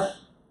the flesh.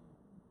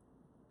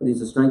 But he's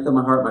the strength of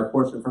my heart, my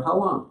portion. For how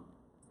long?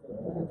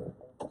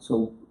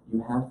 So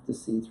you have to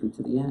see through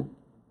to the end.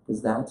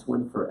 Because that's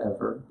when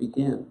forever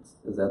begins.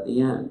 Is at the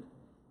end.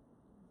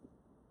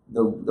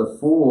 The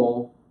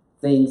fool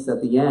thinks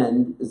that the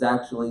end is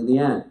actually the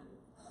end.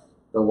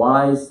 The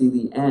wise see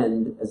the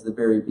end as the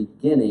very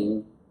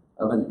beginning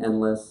of an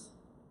endless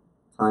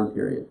time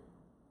period.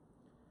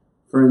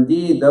 For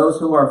indeed, those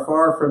who are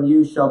far from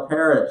you shall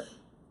perish.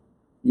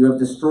 You have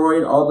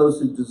destroyed all those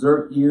who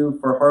desert you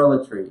for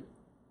harlotry.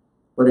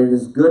 But it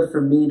is good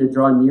for me to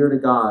draw near to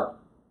God.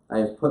 I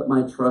have put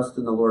my trust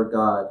in the Lord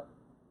God.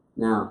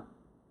 Now,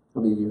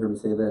 how many of you heard me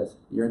say this?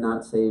 You're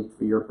not saved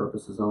for your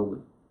purposes only.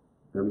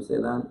 Heard me say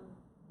that?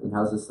 And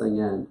how's this thing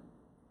end?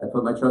 I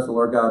put my trust in the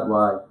Lord God.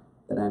 Why?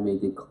 That I may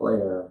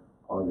declare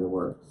all your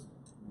works.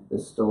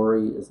 This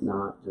story is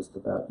not just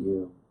about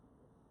you.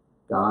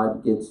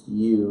 God gets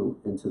you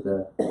into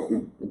the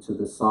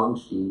song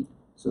sheet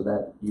so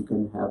that you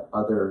can have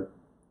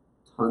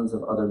tons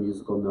of other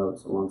musical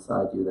notes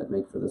alongside you that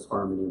make for this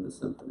harmony in the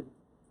symphony.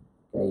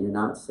 Okay, you're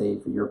not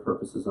saved for your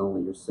purposes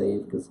only. You're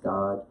saved because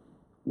God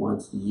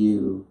wants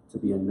you to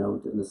be a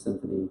note in the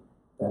symphony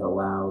that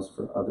allows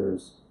for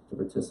others to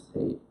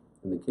participate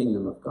in the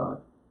kingdom of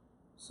God.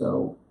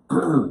 So,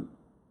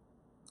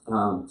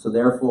 so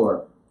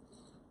therefore,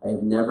 I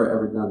have never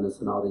ever done this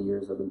in all the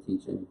years I've been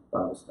teaching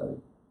Bible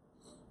study.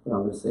 But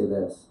I'm going to say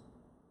this,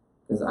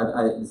 because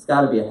it's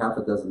got to be a half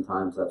a dozen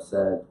times I've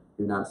said,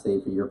 you're not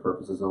saved for your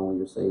purposes only,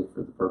 you're saved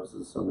for the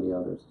purposes of so many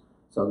others.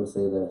 So I'm going to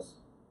say this.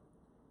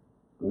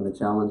 I'm going to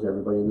challenge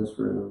everybody in this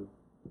room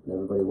and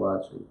everybody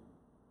watching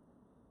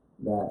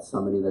that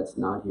somebody that's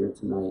not here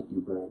tonight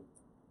you bring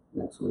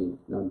next week.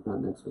 No,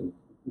 not next week.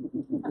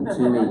 In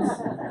 2 weeks.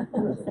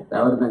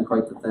 That would have been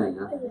quite the thing,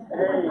 huh?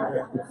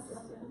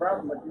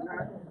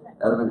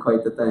 That would have been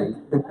quite the thing.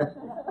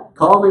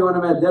 Call me when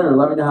I'm at dinner.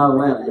 Let me know how it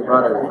went. You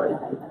brought everybody.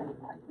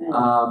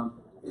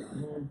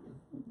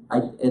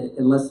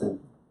 And listen,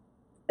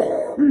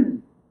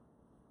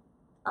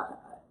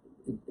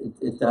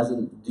 it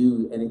doesn't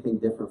do anything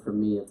different for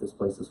me if this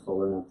place is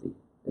full or empty.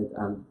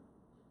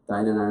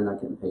 Diana and I are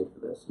not getting paid for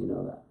this. You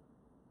know that.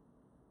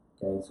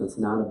 Okay, so it's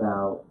not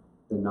about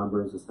the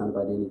numbers. It's not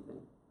about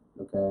anything.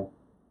 Okay,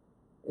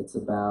 it's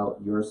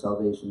about your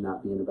salvation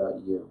not being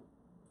about you.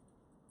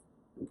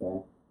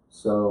 Okay,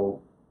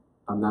 so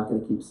I'm not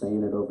going to keep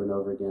saying it over and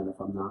over again if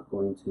I'm not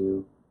going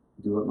to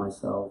do it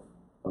myself.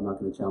 If I'm not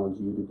going to challenge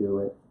you to do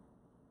it.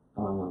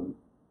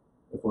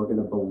 If we're going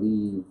to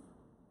believe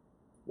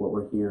what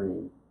we're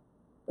hearing,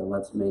 then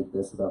let's make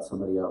this about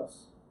somebody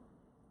else.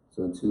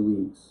 So in 2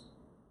 weeks,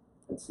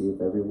 let's see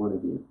if every one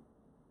of you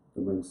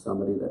can bring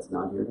somebody that's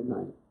not here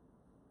tonight.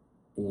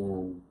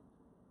 And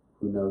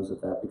who knows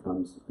if that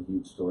becomes a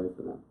huge story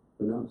for them.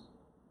 Who knows?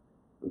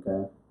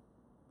 Okay?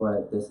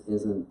 But this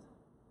isn't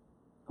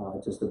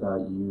just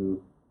about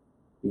you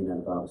being at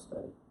a Bible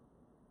study.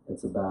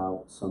 It's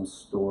about some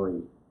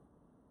story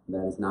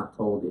that is not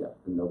told yet,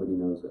 and nobody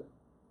knows it.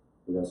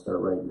 We got to start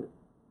writing it.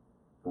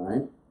 All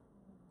right?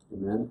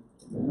 Amen?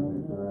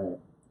 Amen. All right.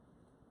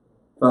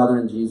 Father,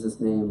 in Jesus'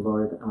 name,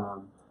 Lord,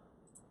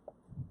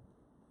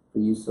 for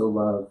you so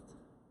loved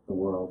the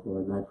world,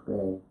 Lord, and I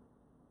pray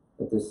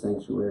that this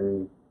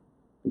sanctuary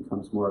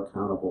becomes more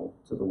accountable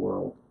to the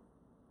world.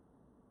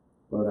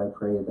 Lord, I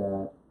pray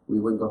that we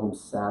wouldn't go home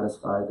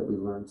satisfied that we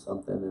learned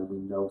something and we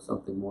know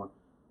something more.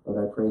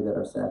 Lord, I pray that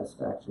our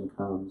satisfaction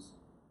comes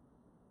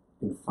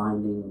in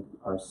finding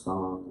our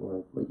song,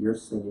 Lord, what you're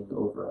singing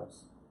over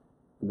us,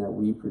 and that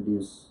we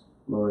produce,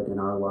 Lord, in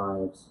our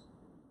lives,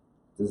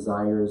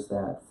 desires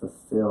that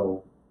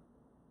fulfill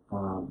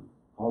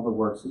all the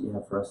works that you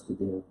have for us to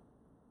do.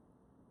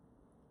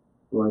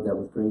 Lord, that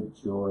with great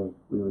joy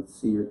we would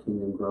see your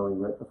kingdom growing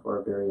right before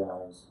our very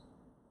eyes.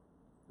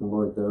 And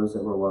Lord, those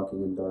that were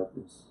walking in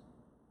darkness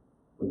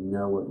would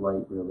know what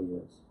light really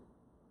is.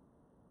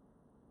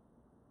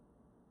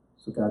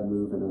 So God,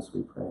 move in us,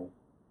 we pray.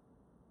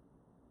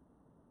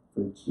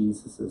 For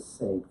Jesus'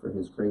 sake, for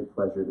his great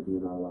pleasure to be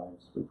in our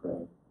lives, we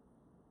pray.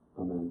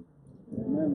 Amen. Amen.